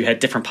because you had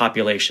different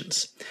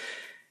populations.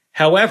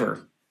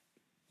 However,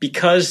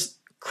 because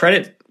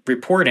credit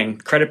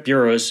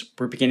bureaus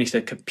were beginning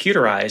to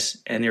computerize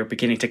and they were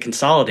beginning to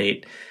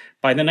consolidate,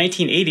 by the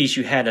 1980s,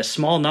 you had a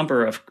small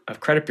number of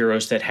credit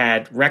bureaus that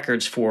had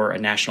records for a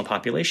national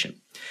population.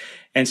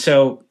 And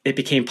so it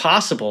became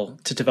possible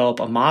to develop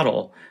a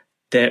model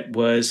that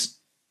was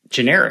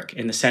generic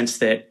in the sense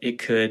that it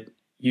could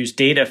use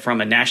data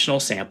from a national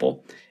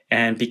sample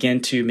and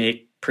begin to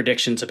make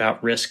predictions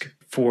about risk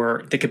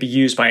that could be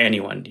used by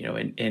anyone,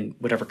 in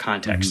whatever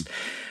context.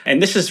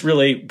 And this is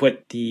really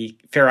what the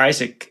Fair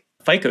Isaac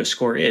FICO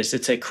score is.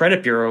 It's a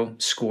credit bureau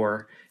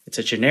score. It's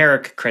a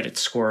generic credit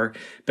score,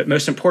 but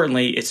most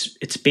importantly,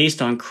 it's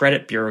based on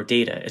credit bureau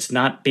data. It's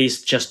not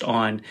based just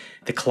on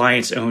the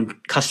client's own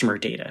customer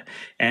data.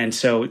 And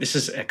so this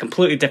is a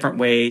completely different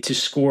way to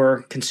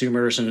score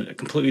consumers and a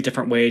completely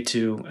different way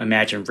to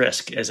imagine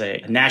risk as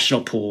a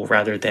national pool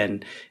rather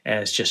than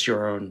as just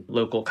your own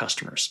local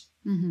customers.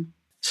 Mm-hmm.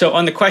 So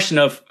on the question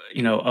of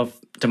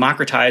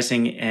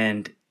democratizing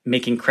and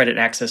making credit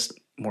access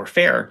more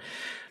fair,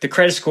 the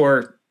credit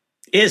score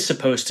is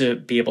supposed to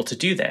be able to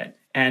do that.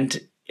 And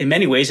in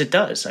many ways, it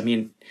does. I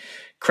mean,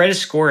 credit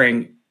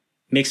scoring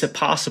makes it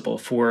possible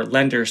for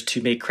lenders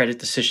to make credit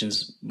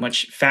decisions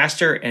much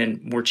faster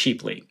and more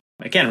cheaply.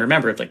 Again,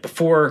 remember, like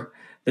before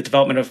the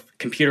development of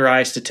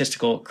computerized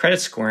statistical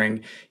credit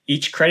scoring,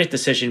 each credit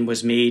decision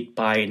was made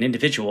by an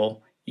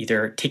individual,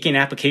 either taking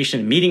an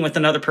application, meeting with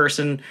another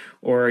person,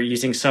 or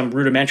using some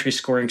rudimentary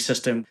scoring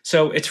system.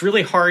 So it's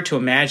really hard to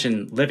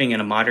imagine living in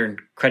a modern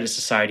credit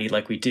society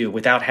like we do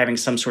without having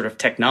some sort of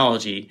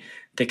technology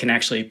that can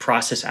actually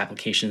process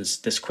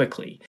applications this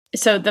quickly.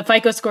 So the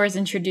FICO score is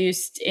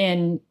introduced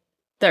in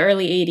the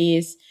early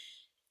 80s.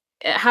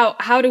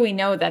 How do we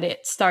know that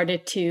it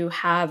started to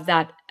have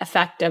that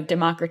effect of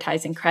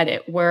democratizing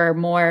credit? Were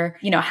more,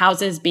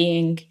 houses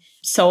being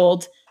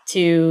sold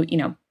to,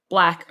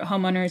 Black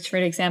homeowners, for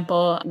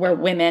example?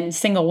 Were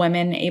single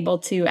women able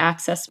to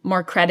access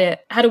more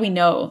credit? How do we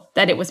know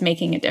that it was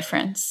making a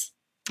difference?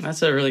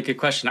 That's a really good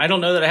question. I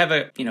don't know that I have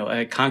a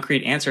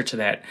concrete answer to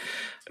that.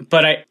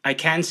 But I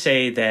can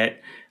say that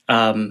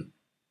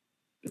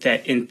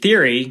that in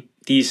theory,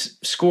 these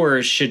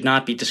scores should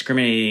not be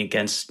discriminating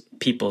against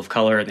people of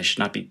color, and they should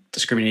not be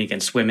discriminating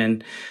against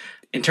women.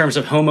 In terms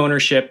of home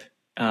ownership,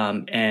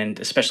 and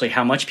especially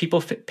how much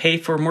people pay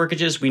for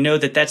mortgages, we know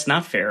that that's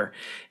not fair.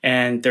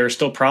 And there are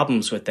still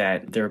problems with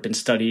that. There have been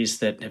studies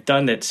that have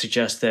done that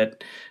suggest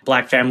that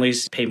Black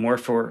families pay more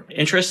for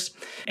interest.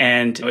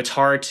 And it's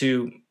hard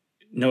to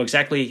know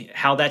exactly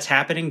how that's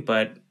happening,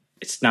 but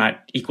it's not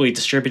equally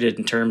distributed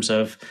in terms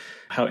of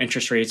how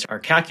interest rates are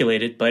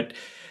calculated. But,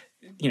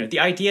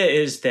 the idea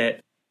is that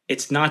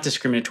it's not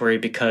discriminatory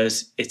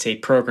because it's a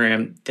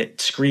program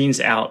that screens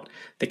out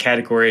the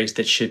categories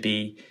that should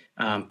be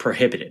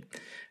prohibited.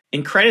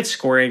 In credit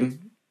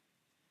scoring,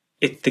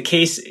 the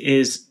case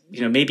is,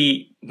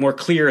 maybe more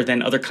clear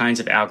than other kinds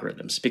of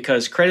algorithms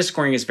because credit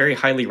scoring is very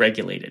highly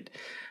regulated.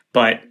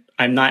 But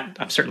I'm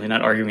certainly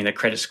not arguing that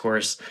credit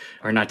scores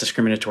are not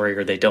discriminatory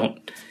or they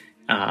don't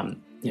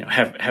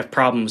have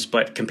problems,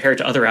 but compared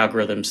to other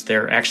algorithms,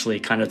 they're actually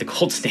kind of the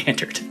gold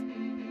standard.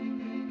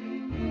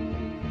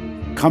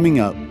 Coming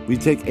up, we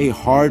take a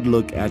hard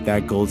look at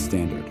that gold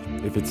standard,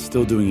 if it's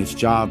still doing its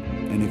job,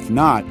 and if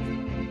not,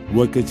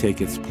 what could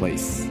take its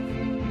place.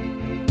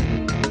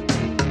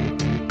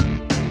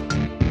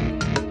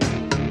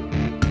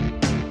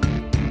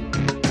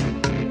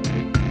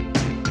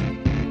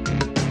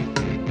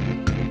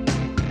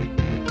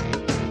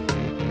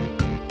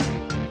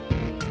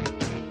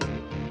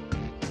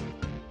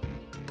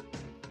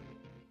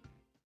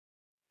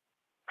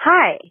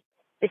 Hi,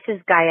 this is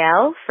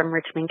Gael from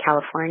Richmond,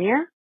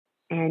 California,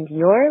 and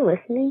you're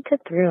listening to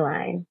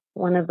Throughline,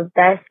 one of the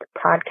best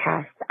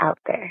podcasts out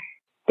there.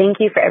 Thank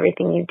you for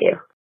everything you do.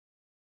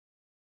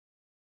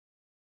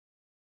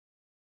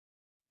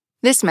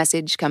 This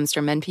message comes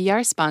from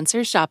NPR sponsor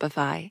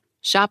Shopify.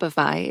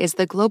 Shopify is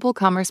the global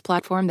commerce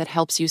platform that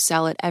helps you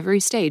sell at every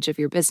stage of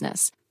your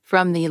business.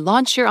 From the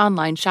launch your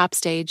online shop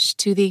stage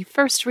to the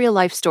first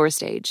real-life store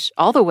stage,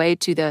 all the way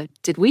to the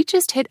did we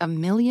just hit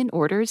 1 million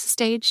orders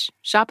stage,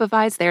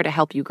 Shopify's there to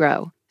help you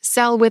grow.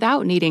 Sell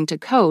without needing to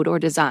code or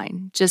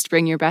design. Just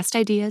bring your best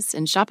ideas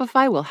and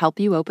Shopify will help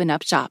you open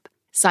up shop.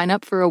 Sign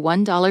up for a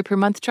 $1 per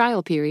month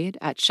trial period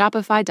at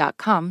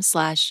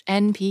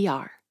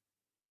shopify.com/NPR.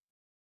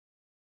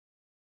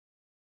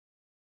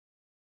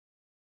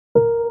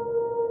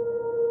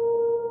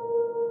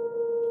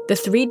 The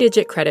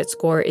 3-digit credit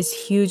score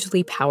is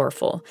hugely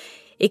powerful.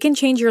 It can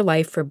change your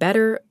life for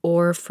better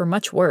or for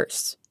much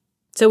worse.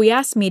 So we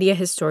asked media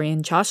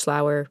historian Josh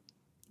Lauer,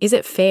 is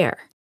it fair?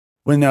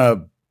 When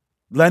a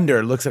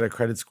lender looks at a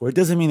credit score, it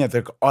doesn't mean that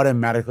they're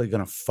automatically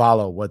going to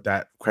follow what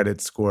that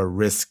credit score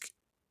risk,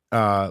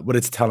 what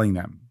it's telling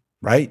them,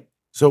 right?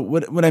 So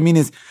what I mean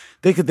is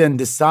they could then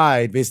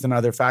decide based on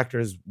other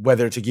factors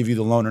whether to give you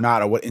the loan or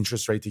not or what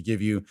interest rate to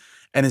give you.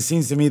 And it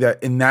seems to me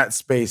that in that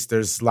space,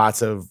 there's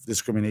lots of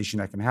discrimination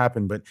that can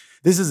happen. But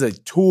this is a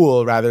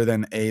tool rather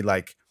than a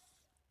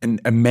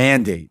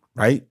mandate,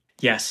 right?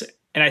 Yes.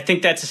 And I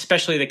think that's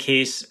especially the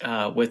case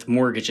with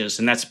mortgages.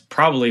 And that's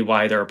probably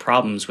why there are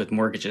problems with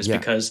mortgages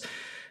because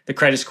the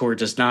credit score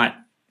does not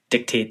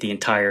dictate the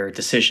entire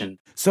decision.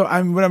 So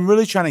what I'm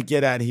really trying to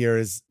get at here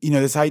is,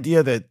 this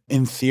idea that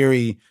in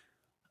theory,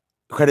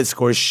 credit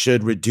scores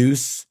should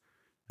reduce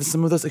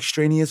some of those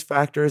extraneous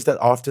factors that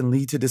often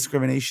lead to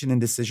discrimination in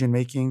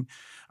decision-making.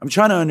 I'm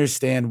trying to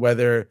understand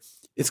whether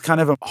it's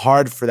kind of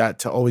hard for that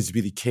to always be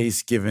the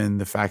case, given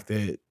the fact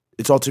that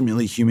it's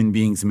ultimately human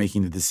beings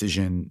making the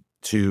decision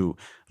to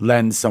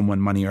lend someone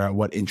money or at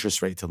what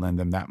interest rate to lend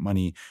them that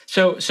money.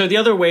 So the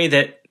other way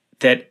that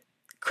that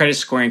credit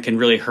scoring can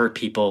really hurt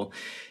people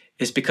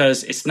is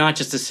because it's not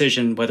just a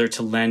decision whether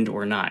to lend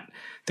or not.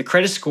 The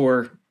credit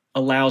score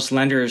allows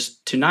lenders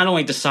to not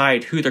only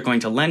decide who they're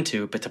going to lend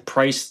to, but to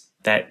price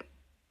that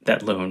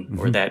loan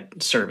or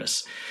that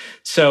service.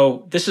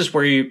 So this is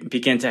where you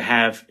begin to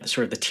have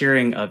sort of the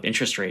tiering of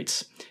interest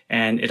rates.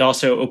 And it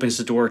also opens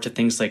the door to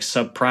things like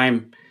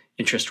subprime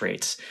interest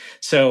rates.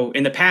 So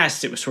in the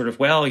past, it was sort of,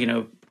 well,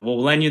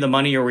 we'll lend you the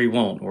money or we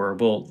won't, or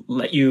we'll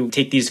let you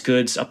take these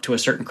goods up to a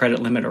certain credit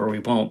limit or we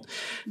won't.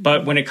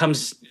 But when it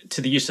comes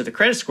to the use of the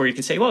credit score, you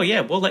can say, well,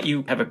 yeah, we'll let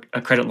you have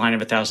a credit line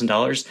of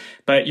 $1,000,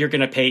 but you're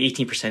going to pay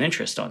 18%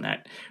 interest on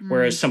that.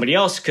 Whereas somebody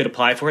else could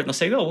apply for it and they'll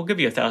say, oh, we'll give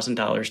you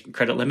 $1,000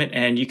 credit limit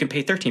and you can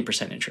pay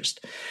 13%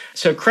 interest.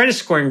 So credit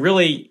scoring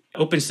really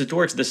opens the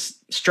door to this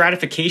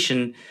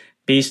stratification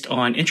based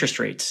on interest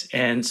rates.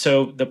 And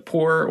so the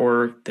poor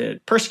or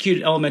the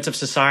persecuted elements of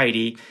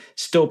society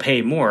still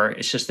pay more.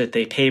 It's just that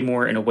they pay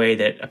more in a way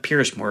that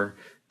appears more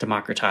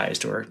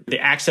democratized, or the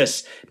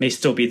access may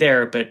still be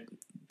there, but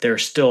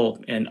there's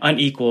still an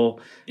unequal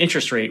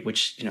interest rate,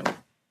 which,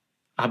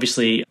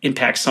 obviously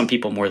impacts some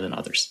people more than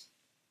others.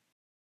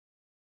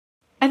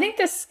 I think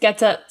this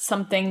gets at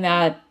something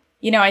that,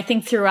 I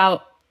think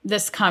throughout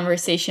this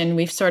conversation,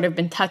 we've sort of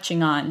been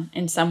touching on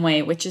in some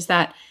way, which is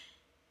that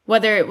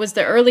whether it was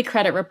the early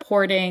credit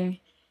reporting,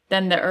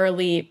 then the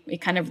early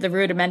kind of the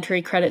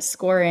rudimentary credit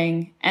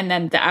scoring, and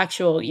then the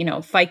actual,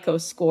 FICO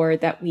score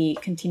that we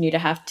continue to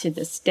have to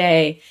this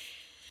day,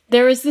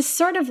 there is this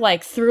sort of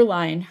like through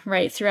line,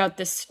 right, throughout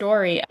this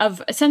story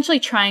of essentially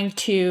trying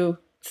to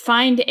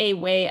find a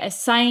way, a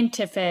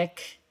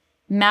scientific,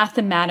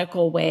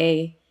 mathematical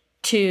way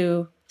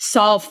to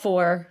solve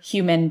for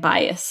human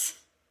bias,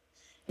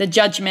 the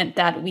judgment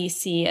that we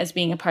see as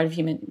being a part of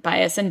human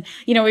bias. And,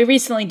 we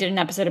recently did an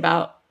episode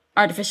about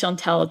artificial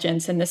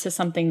intelligence, and this is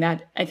something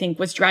that I think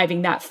was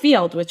driving that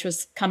field, which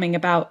was coming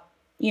about,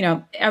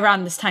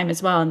 around this time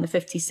as well in the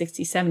 50s,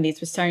 60s, 70s,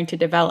 was starting to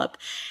develop.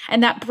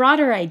 And that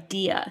broader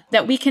idea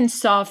that we can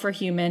solve for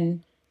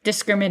human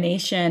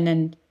discrimination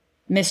and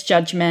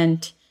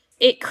misjudgment,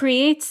 it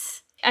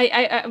creates,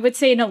 I would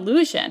say, an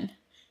illusion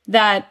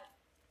that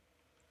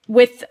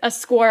with a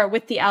score,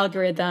 with the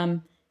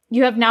algorithm,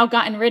 you have now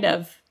gotten rid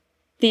of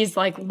these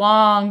like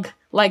long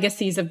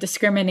legacies of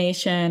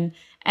discrimination.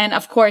 And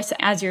of course,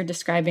 as you're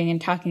describing and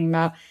talking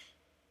about,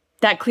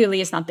 that clearly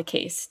is not the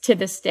case. To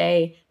this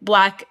day,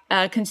 Black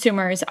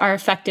consumers are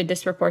affected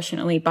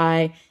disproportionately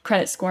by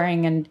credit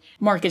scoring and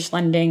mortgage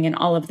lending and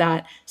all of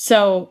that.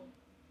 So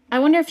I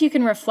wonder if you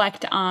can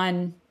reflect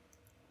on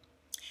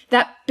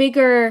that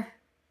bigger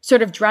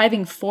sort of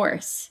driving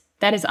force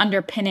that is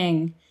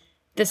underpinning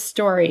this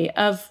story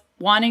of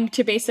wanting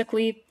to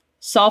basically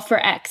solve for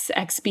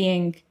X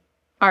being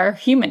our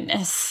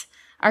humanness,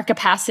 our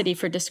capacity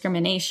for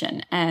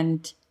discrimination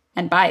and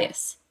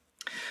bias.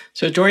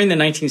 So during the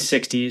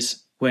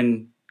 1960s,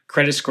 when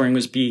credit scoring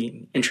was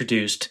being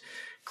introduced,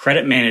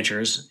 credit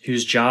managers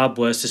whose job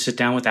was to sit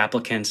down with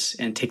applicants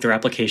and take their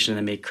application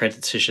and make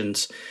credit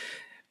decisions,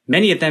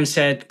 many of them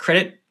said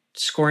credit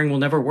scoring will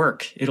never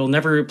work. It'll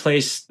never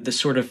replace the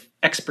sort of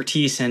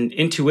expertise and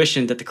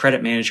intuition that the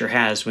credit manager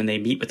has when they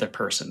meet with a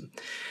person.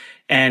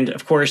 And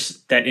of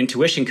course, that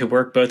intuition could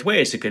work both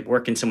ways. It could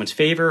work in someone's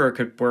favor, or it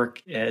could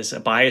work as a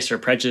bias or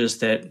prejudice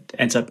that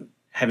ends up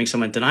having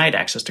someone denied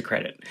access to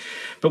credit.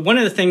 But one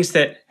of the things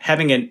that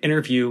having an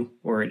interview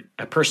or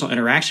a personal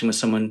interaction with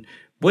someone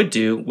would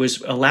do was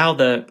allow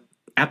the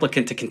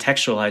applicant to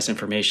contextualize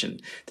information,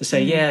 to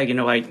say,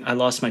 I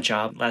lost my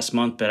job last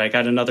month, but I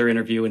got another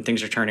interview and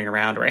things are turning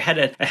around, or I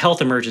had a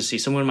health emergency,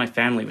 someone in my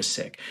family was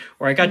sick,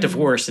 or I got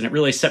divorced and it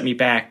really set me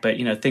back, but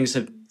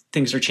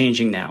things are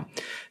changing now.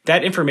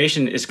 That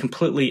information is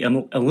completely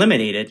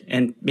eliminated,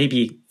 and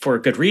maybe for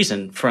a good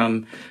reason,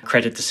 from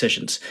credit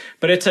decisions.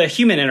 But it's a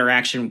human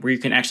interaction where you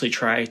can actually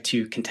try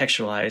to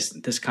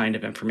contextualize this kind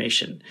of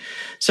information.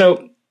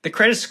 So the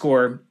credit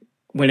score,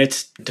 when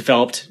it's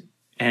developed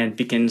and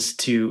begins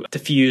to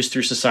diffuse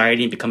through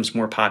society and becomes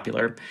more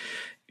popular,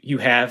 you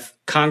have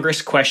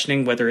Congress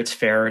questioning whether it's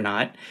fair or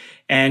not.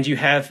 And you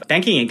have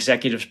banking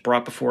executives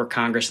brought before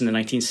Congress in the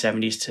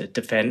 1970s to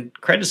defend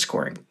credit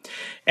scoring.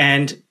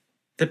 And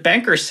the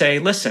bankers say,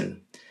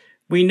 listen,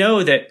 we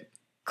know that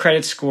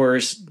credit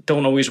scores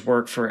don't always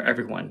work for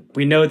everyone.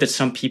 We know that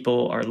some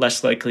people are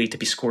less likely to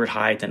be scored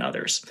high than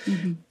others.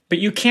 Mm-hmm. But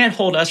you can't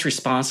hold us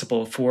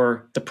responsible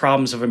for the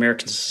problems of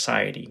American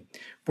society.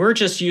 We're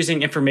just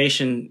using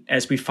information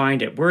as we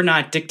find it. We're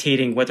not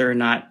dictating whether or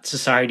not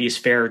society is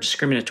fair or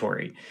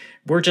discriminatory.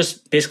 We're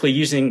just basically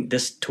using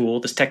this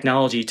tool, this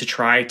technology, to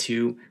try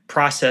to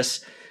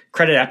process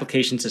credit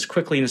applications as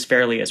quickly and as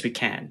fairly as we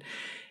can.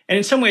 And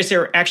in some ways,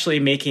 they're actually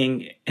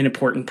making an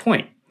important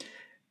point.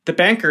 The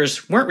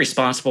bankers weren't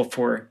responsible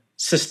for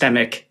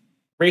systemic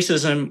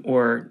racism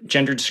or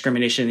gender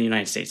discrimination in the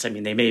United States. I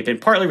mean, they may have been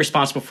partly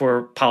responsible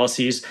for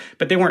policies,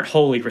 but they weren't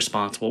wholly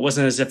responsible. It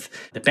wasn't as if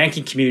the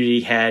banking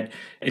community had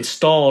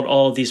installed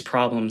all of these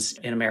problems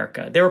in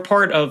America. They were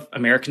part of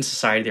American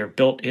society. They were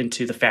built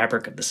into the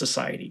fabric of the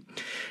society.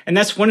 And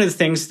that's one of the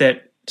things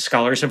that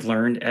scholars have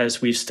learned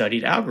as we've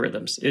studied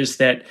algorithms is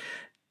that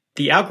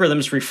the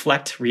algorithms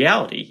reflect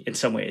reality in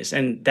some ways,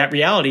 and that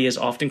reality is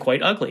often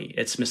quite ugly.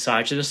 It's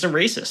misogynist and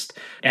racist.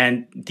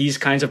 And these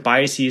kinds of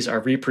biases are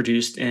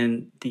reproduced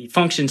in the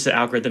functions that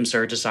algorithms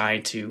are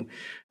designed to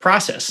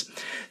process.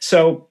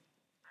 So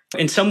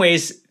in some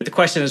ways, the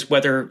question is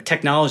whether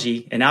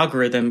technology, an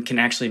algorithm, can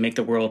actually make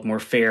the world more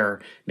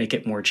fair, make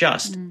it more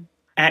just.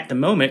 At the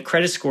moment,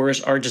 credit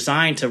scores are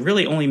designed to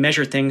really only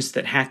measure things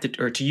that have to,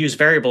 or to use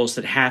variables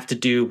that have to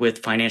do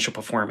with financial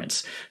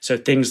performance. So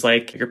things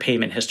like your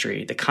payment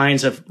history, the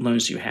kinds of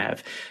loans you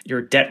have,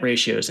 your debt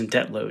ratios and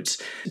debt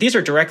loads. These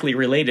are directly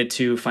related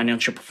to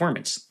financial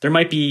performance. There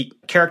might be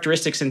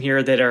characteristics in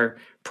here that are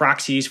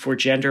proxies for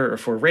gender or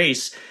for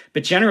race,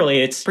 but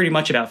generally it's pretty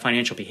much about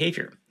financial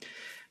behavior.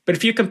 But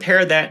if you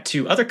compare that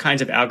to other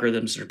kinds of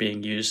algorithms that are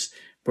being used,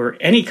 where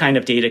any kind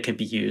of data can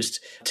be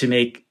used to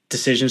make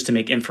decisions, to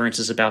make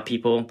inferences about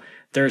people,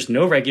 there's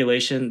no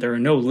regulation, there are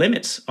no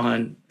limits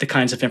on the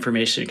kinds of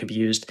information that can be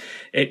used.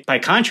 By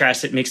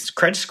contrast, it makes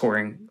credit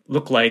scoring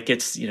look like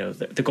it's,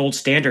 the gold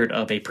standard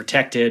of a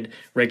protected,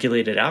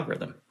 regulated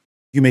algorithm.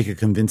 You make a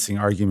convincing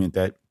argument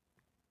that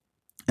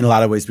in a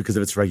lot of ways, because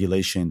of its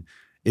regulation,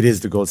 it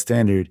is the gold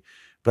standard.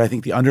 But I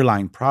think the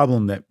underlying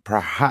problem that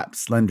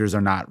perhaps lenders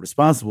are not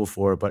responsible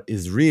for, but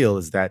is real,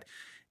 is that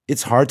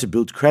it's hard to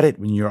build credit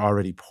when you're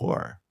already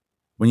poor.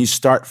 When you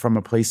start from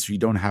a place where you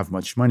don't have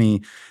much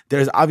money,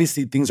 there's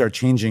obviously things are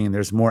changing and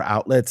there's more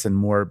outlets and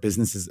more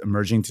businesses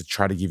emerging to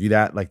try to give you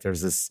that. Like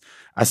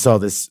I saw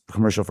this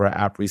commercial for an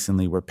app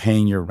recently where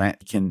paying your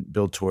rent can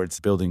build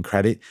towards building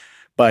credit.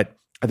 But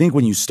I think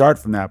when you start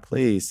from that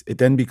place, it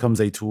then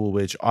becomes a tool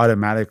which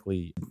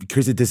automatically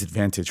creates a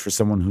disadvantage for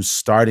someone who's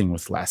starting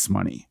with less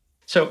money.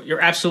 So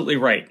you're absolutely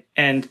right.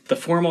 And the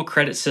formal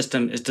credit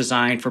system is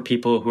designed for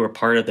people who are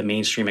part of the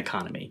mainstream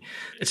economy.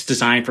 It's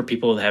designed for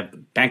people that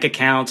have bank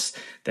accounts,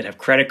 that have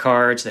credit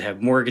cards, that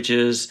have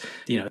mortgages,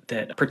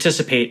 that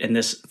participate in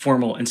this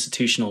formal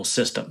institutional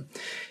system.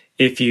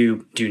 If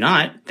you do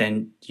not,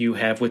 then you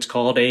have what's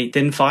called a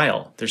thin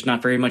file. There's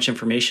not very much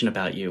information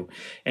about you,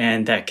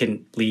 and that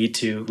can lead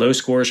to low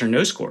scores or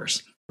no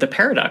scores. The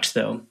paradox,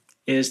 though,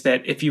 is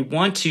that if you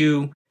want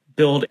to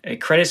build a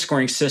credit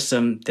scoring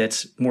system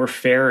that's more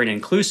fair and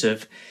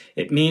inclusive,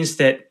 it means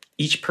that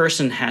each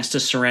person has to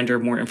surrender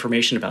more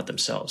information about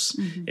themselves.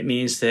 Mm-hmm. It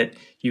means that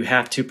you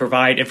have to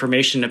provide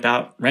information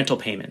about rental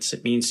payments.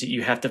 It means that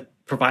you have to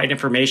provide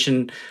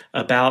information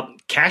about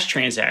cash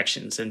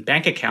transactions and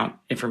bank account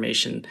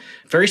information.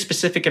 Very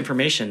specific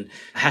information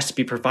has to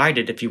be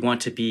provided if you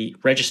want to be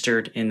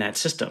registered in that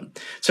system.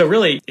 So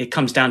really, it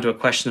comes down to a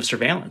question of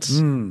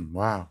surveillance.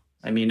 Wow.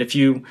 I mean, if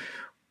you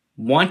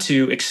want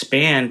to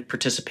expand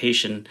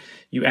participation,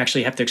 you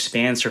actually have to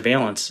expand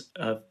surveillance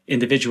of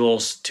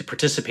individuals to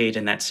participate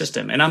in that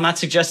system. And I'm not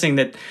suggesting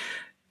that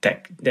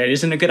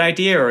isn't a good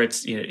idea or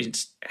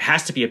it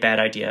has to be a bad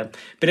idea,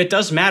 but it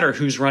does matter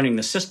who's running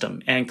the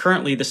system. And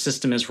currently the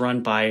system is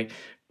run by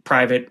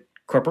private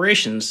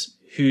corporations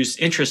whose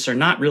interests are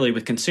not really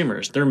with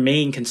consumers. Their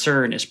main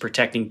concern is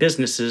protecting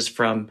businesses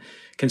from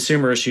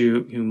consumers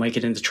who might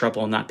get into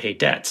trouble and not pay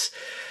debts.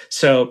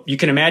 So you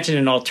can imagine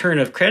an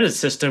alternative credit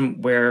system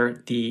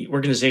where the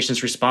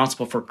organizations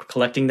responsible for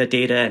collecting the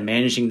data and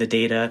managing the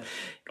data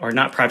are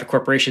not private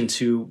corporations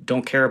who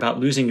don't care about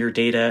losing your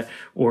data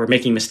or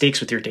making mistakes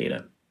with your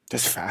data.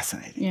 That's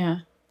fascinating. Yeah.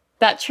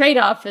 That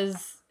trade-off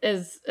is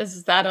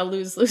that a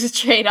lose-lose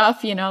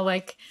trade-off,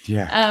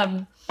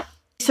 Yeah.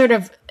 Sort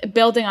of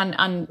building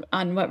on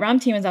what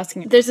Ramtin was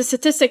asking, there's a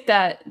statistic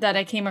that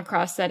I came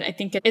across that I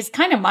think is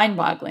kind of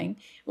mind-boggling,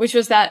 which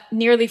was that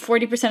nearly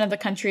 40% of the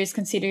country is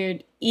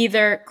considered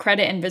either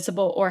credit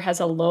invisible or has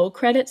a low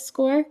credit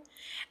score.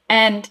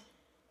 And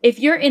if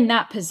you're in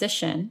that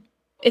position,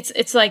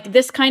 it's like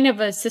this kind of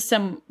a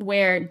system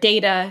where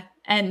data,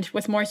 and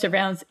with more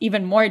surveillance,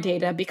 even more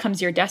data,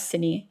 becomes your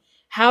destiny.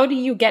 How do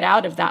you get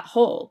out of that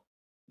hole?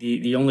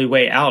 The only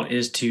way out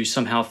is to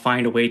somehow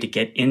find a way to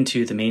get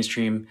into the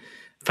mainstream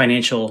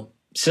financial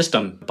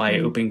system by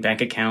opening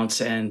bank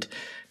accounts and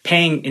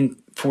paying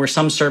for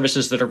some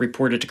services that are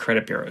reported to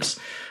credit bureaus.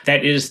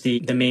 That is the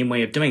main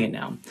way of doing it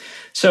now.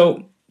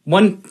 So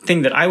one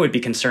thing that I would be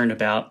concerned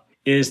about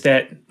is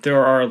that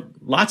there are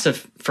lots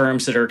of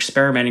firms that are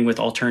experimenting with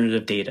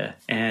alternative data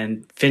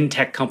and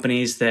fintech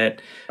companies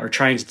that are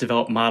trying to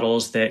develop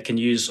models that can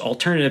use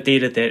alternative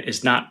data that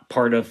is not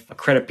part of a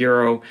credit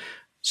bureau.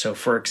 So,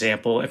 for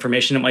example,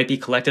 information that might be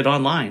collected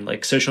online,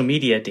 like social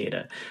media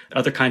data,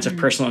 other kinds of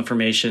personal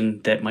information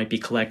that might be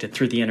collected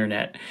through the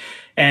internet.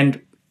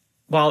 And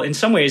while in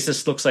some ways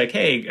this looks like,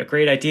 hey, a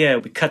great idea,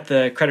 we cut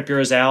the credit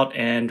bureaus out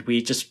and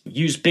we just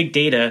use big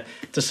data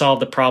to solve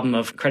the problem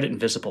of credit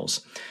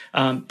invisibles.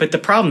 But the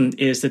problem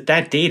is that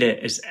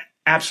data is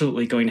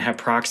absolutely going to have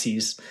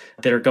proxies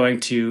that are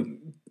going to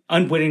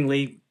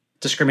unwittingly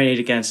discriminate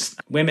against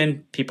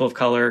women, people of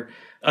color,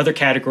 other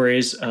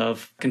categories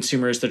of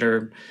consumers that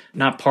are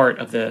not part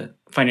of the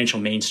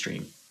financial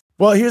mainstream.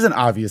 Well, here's an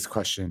obvious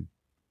question.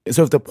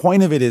 So if the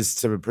point of it is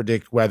to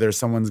predict whether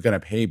someone's going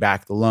to pay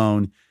back the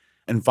loan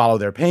and follow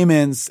their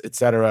payments, et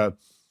cetera,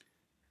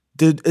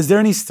 Is there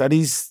any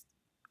studies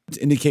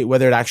to indicate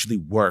whether it actually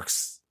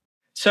works?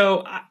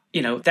 So,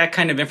 that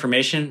kind of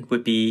information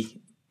would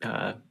be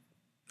a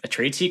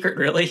trade secret,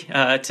 really,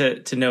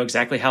 to know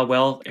exactly how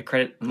well a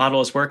credit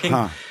model is working.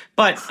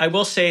 But I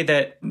will say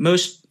that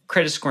most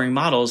credit scoring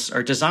models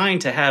are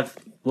designed to have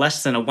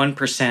less than a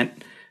 1%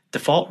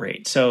 default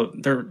rate. So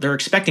they're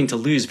expecting to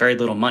lose very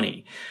little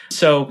money.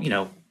 So,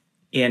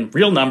 in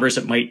real numbers,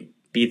 it might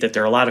be that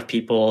there are a lot of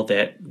people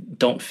that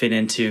don't fit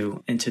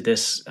into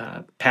this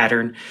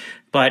pattern.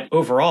 But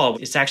overall,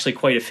 it's actually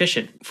quite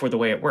efficient for the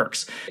way it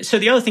works. So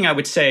the other thing I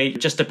would say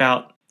just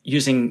about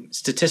using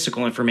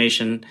statistical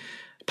information,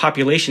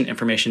 population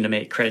information to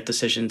make credit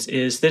decisions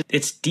is that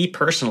it's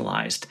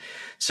depersonalized.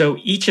 So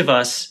each of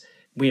us,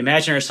 we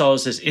imagine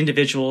ourselves as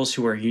individuals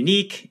who are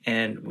unique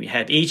and we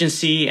have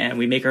agency and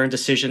we make our own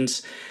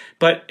decisions.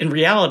 But in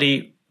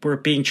reality, we're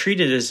being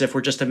treated as if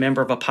we're just a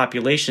member of a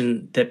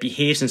population that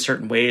behaves in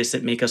certain ways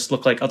that make us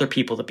look like other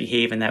people that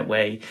behave in that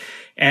way.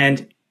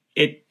 And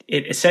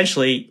it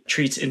essentially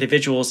treats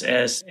individuals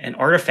as an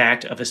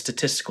artifact of a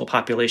statistical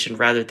population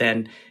rather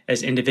than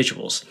as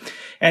individuals.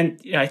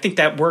 And I think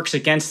that works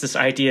against this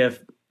idea of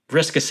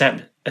risk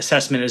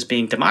assessment as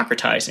being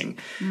democratizing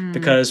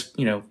because,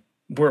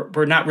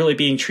 we're not really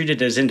being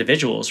treated as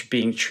individuals, we're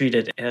being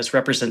treated as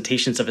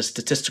representations of a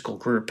statistical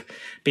group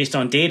based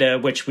on data,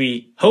 which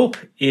we hope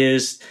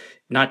is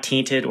not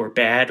tainted or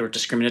bad or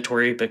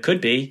discriminatory, but could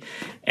be.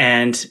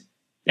 And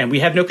we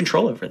have no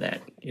control over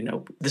that.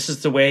 This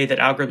is the way that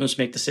algorithms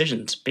make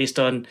decisions based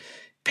on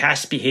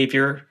past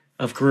behavior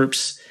of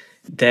groups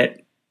that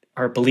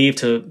are believed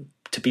to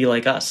be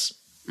like us.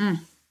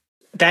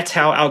 That's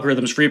how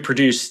algorithms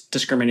reproduce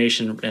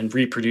discrimination and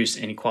reproduce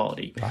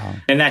inequality. Wow.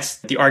 And that's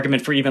the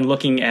argument for even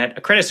looking at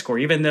a credit score.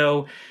 Even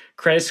though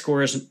credit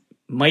scores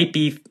might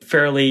be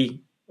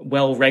fairly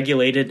well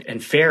regulated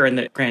and fair in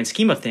the grand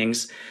scheme of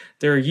things,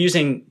 they're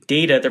using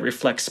data that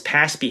reflects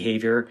past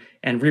behavior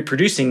and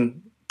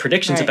reproducing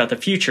predictions about the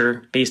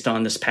future based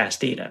on this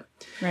past data.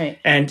 Right.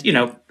 And,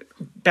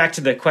 back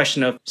to the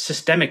question of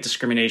systemic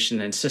discrimination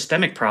and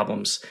systemic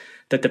problems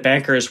that the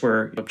bankers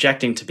were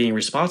objecting to being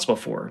responsible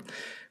for.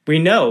 We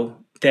know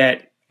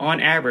that on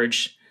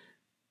average,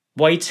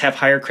 whites have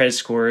higher credit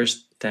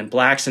scores than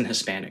blacks and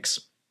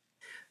Hispanics.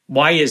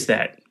 Why is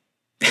that?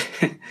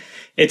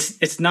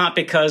 It's not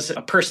because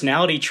a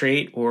personality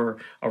trait or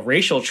a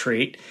racial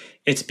trait.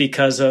 It's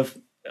because of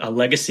a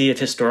legacy of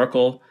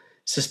historical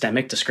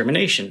systemic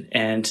discrimination,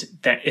 and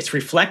that it's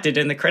reflected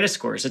in the credit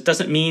scores. It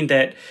doesn't mean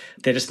that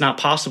it's not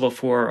possible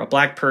for a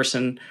black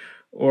person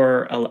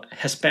or a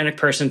Hispanic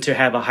person to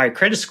have a high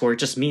credit score. It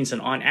just means that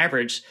on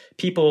average,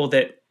 people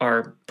that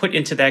are put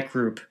into that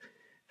group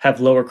have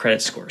lower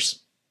credit scores.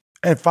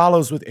 It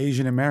follows with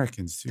Asian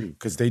Americans too,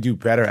 because they do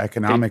better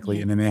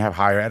economically and then they have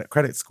higher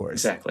credit scores.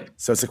 Exactly.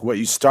 So it's like what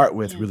you start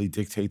with really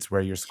dictates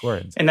where your score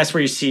is. And that's where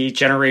you see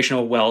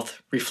generational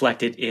wealth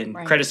reflected in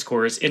credit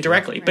scores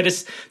indirectly. Right. But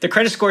it's the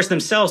credit scores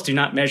themselves do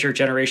not measure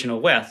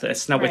generational wealth.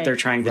 That's not what they're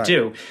trying to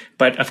do.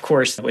 But of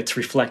course, it's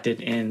reflected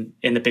in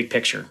the big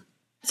picture.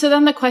 So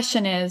then the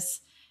question is,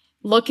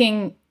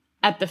 looking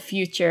at the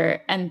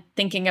future and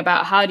thinking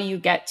about how do you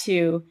get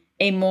to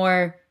a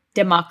more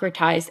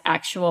democratized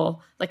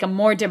a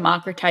more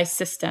democratized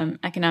system,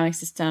 economic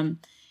system.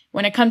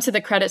 When it comes to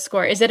the credit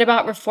score, is it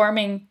about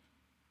reforming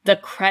the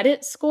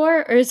credit score,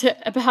 or is it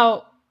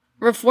about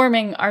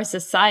reforming our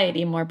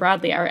society more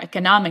broadly, our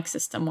economic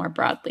system more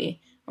broadly,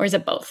 or is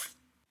it both?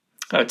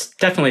 Oh, it's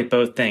definitely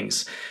both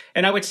things.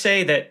 And I would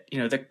say that,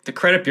 the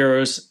credit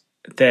bureaus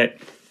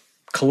that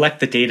collect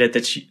the data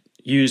that's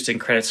used in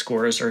credit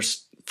scores are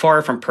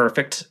far from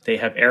perfect. They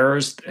have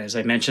errors. As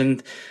I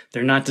mentioned,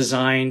 they're not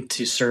designed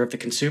to serve the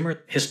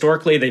consumer.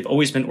 Historically, they've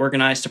always been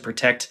organized to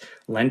protect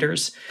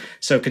lenders.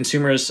 So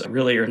consumers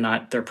really are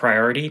not their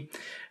priority.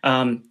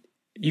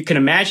 You can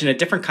imagine a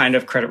different kind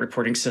of credit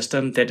reporting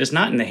system that is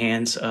not in the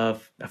hands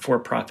of a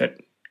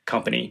for-profit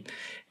company,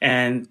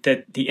 and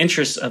that the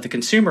interests of the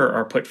consumer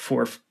are put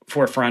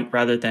forefront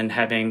rather than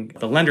having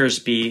the lenders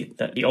be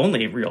the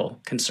only real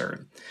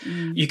concern.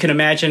 You can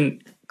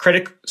imagine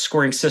credit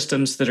scoring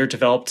systems that are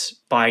developed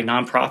by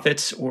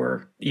nonprofits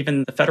or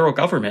even the federal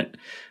government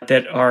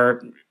that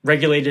are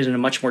regulated in a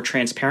much more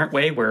transparent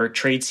way where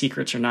trade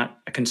secrets are not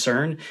a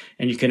concern,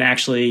 and you can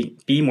actually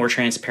be more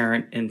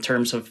transparent in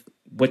terms of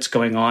what's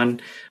going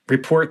on,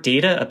 report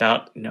data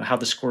about how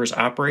the scores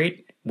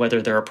operate,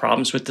 whether there are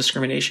problems with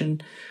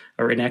discrimination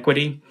or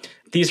inequity.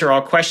 These are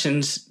all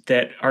questions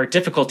that are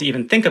difficult to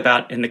even think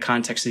about in the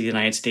context of the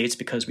United States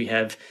because we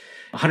have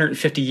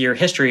 150-year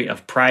history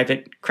of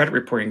private credit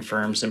reporting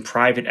firms and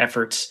private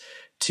efforts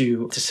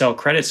to sell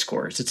credit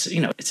scores. It's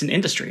an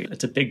industry.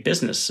 It's a big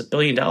business, a $1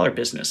 billion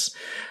business.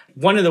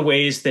 One of the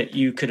ways that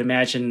you could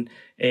imagine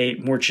a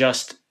more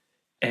just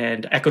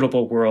and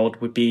equitable world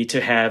would be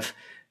to have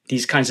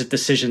these kinds of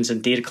decisions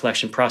and data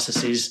collection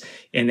processes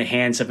in the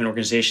hands of an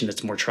organization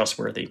that's more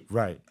trustworthy.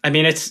 Right. I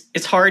mean,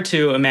 it's hard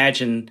to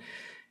imagine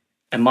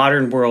a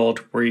modern world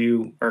where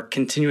you are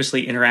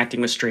continuously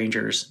interacting with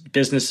strangers,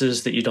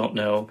 businesses that you don't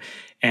know,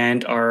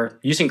 and are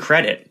using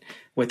credit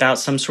without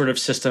some sort of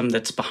system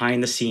that's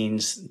behind the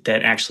scenes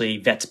that actually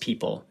vets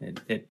people.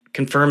 It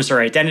confirms their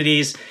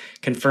identities,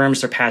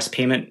 confirms their past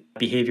payment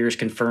behaviors,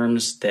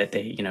 confirms that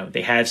they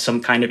have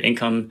some kind of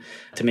income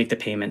to make the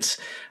payments.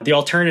 The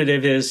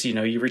alternative is,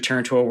 you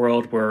return to a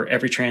world where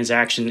every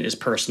transaction is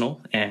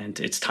personal and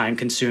it's time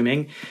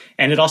consuming.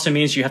 And it also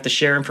means you have to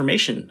share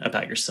information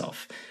about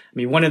yourself. I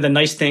mean, one of the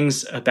nice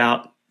things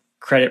about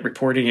credit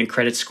reporting and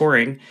credit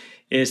scoring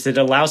is that it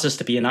allows us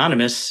to be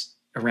anonymous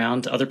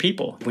around other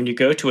people. When you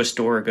go to a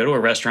store or go to a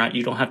restaurant,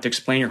 you don't have to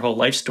explain your whole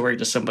life story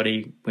to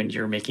somebody when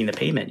you're making the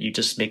payment. You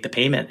just make the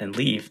payment and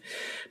leave.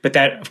 But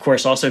that, of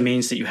course, also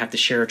means that you have to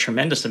share a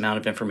tremendous amount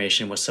of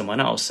information with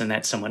someone else, and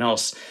that someone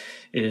else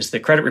is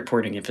the credit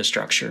reporting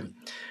infrastructure.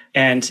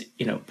 And,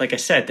 like I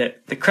said,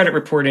 that the credit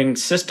reporting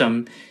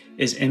system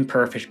is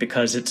imperfect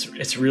because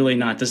it's really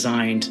not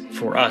designed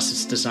for us.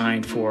 It's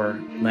designed for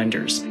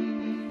lenders.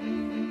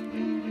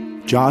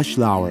 Josh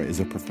Lauer is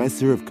a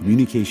professor of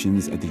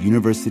communications at the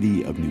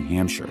University of New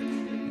Hampshire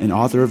and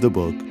author of the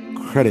book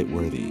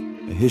Creditworthy: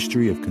 A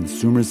History of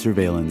Consumer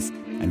Surveillance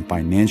and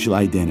Financial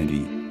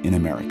Identity in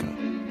America.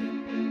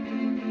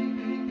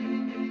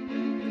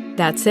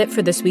 That's it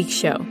for this week's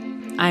show.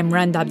 I'm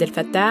Rand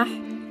Abdelfattah.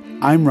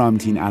 I'm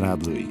Ramtin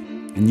Arablouei,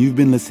 and you've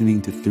been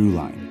listening to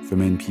Throughline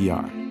from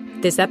NPR.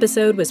 This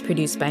episode was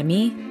produced by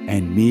me.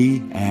 And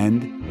me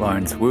and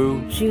Lawrence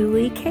Wu,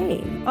 Julie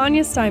Kane,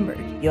 Anya Steinberg,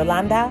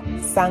 Yolanda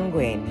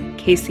Sanguen,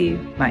 Casey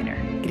Minor,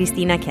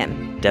 Christina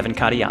Kim, Devin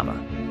Katayama,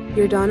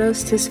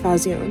 Yordanos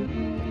Tisfazion.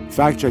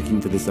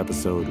 Fact-checking for this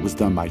episode was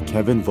done by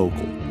Kevin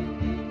Vogel.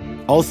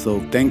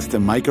 Also, thanks to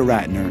Micah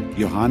Ratner,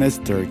 Johannes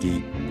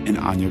Turkey, and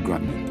Anya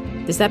Grundman.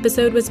 This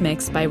episode was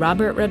mixed by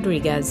Robert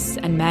Rodriguez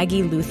and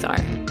Maggie Luthar.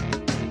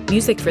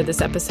 Music for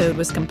this episode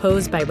was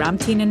composed by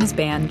Ramtin and his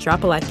band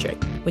Drop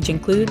Electric, which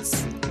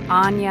includes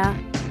Anya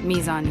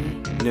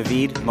Mizani,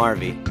 Naveed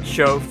Marvi,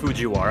 Sho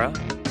Fujiwara.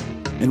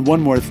 And one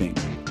more thing.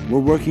 We're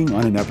working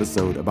on an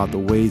episode about the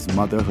ways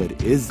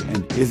motherhood is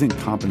and isn't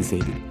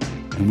compensated,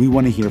 and we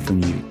want to hear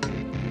from you.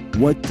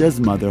 What does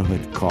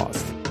motherhood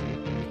cost?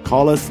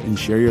 Call us and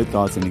share your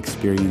thoughts and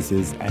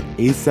experiences at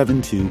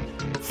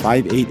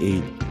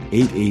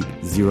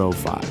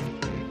 872-588-8805.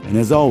 And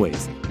as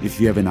always, if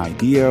you have an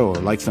idea or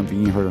like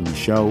something you heard on the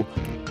show,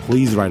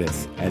 please write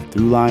us at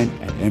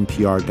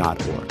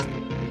throughline@npr.org.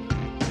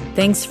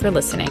 Thanks for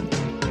listening.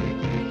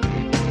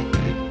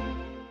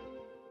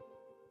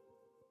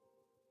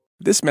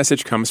 This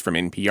message comes from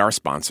NPR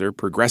sponsor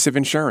Progressive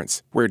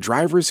Insurance, where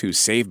drivers who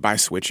save by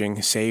switching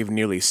save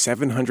nearly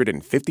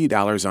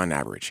 $750 on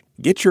average.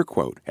 Get your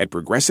quote at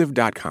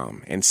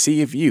Progressive.com and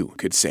see if you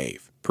could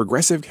save.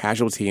 Progressive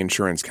Casualty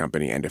Insurance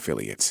Company and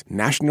Affiliates.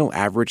 National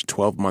average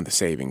 12-month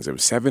savings of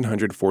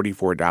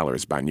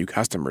 $744 by new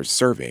customers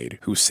surveyed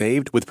who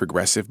saved with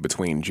Progressive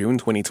between June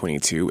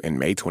 2022 and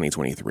May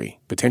 2023.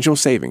 Potential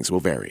savings will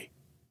vary.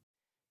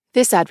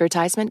 This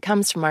advertisement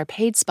comes from our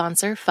paid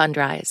sponsor,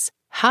 Fundrise.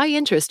 High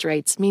interest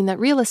rates mean that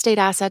real estate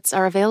assets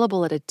are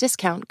available at a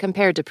discount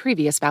compared to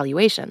previous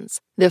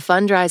valuations. The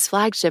Fundrise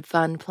Flagship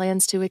Fund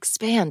plans to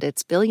expand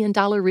its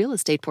billion-dollar real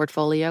estate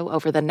portfolio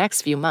over the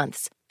next few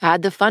months.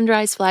 Add the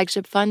Fundrise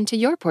Flagship Fund to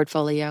your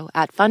portfolio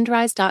at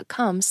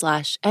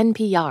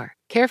fundrise.com/NPR.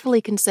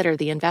 Carefully consider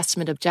the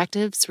investment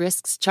objectives,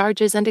 risks,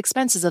 charges, and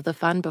expenses of the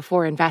fund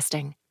before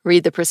investing.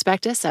 Read the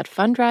prospectus at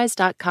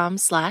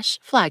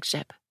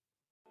fundrise.com/flagship.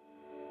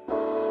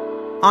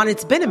 On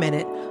It's Been a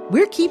Minute,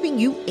 we're keeping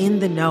you in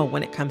the know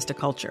when it comes to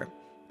culture.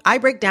 I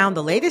break down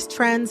the latest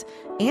trends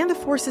and the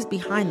forces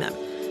behind them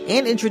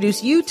and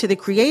introduce you to the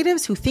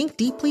creatives who think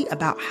deeply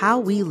about how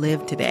we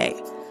live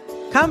today.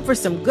 Come for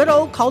some good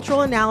old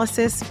cultural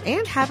analysis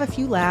and have a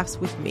few laughs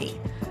with me.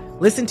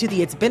 Listen to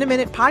the It's Been a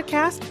Minute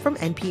podcast from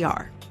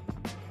NPR.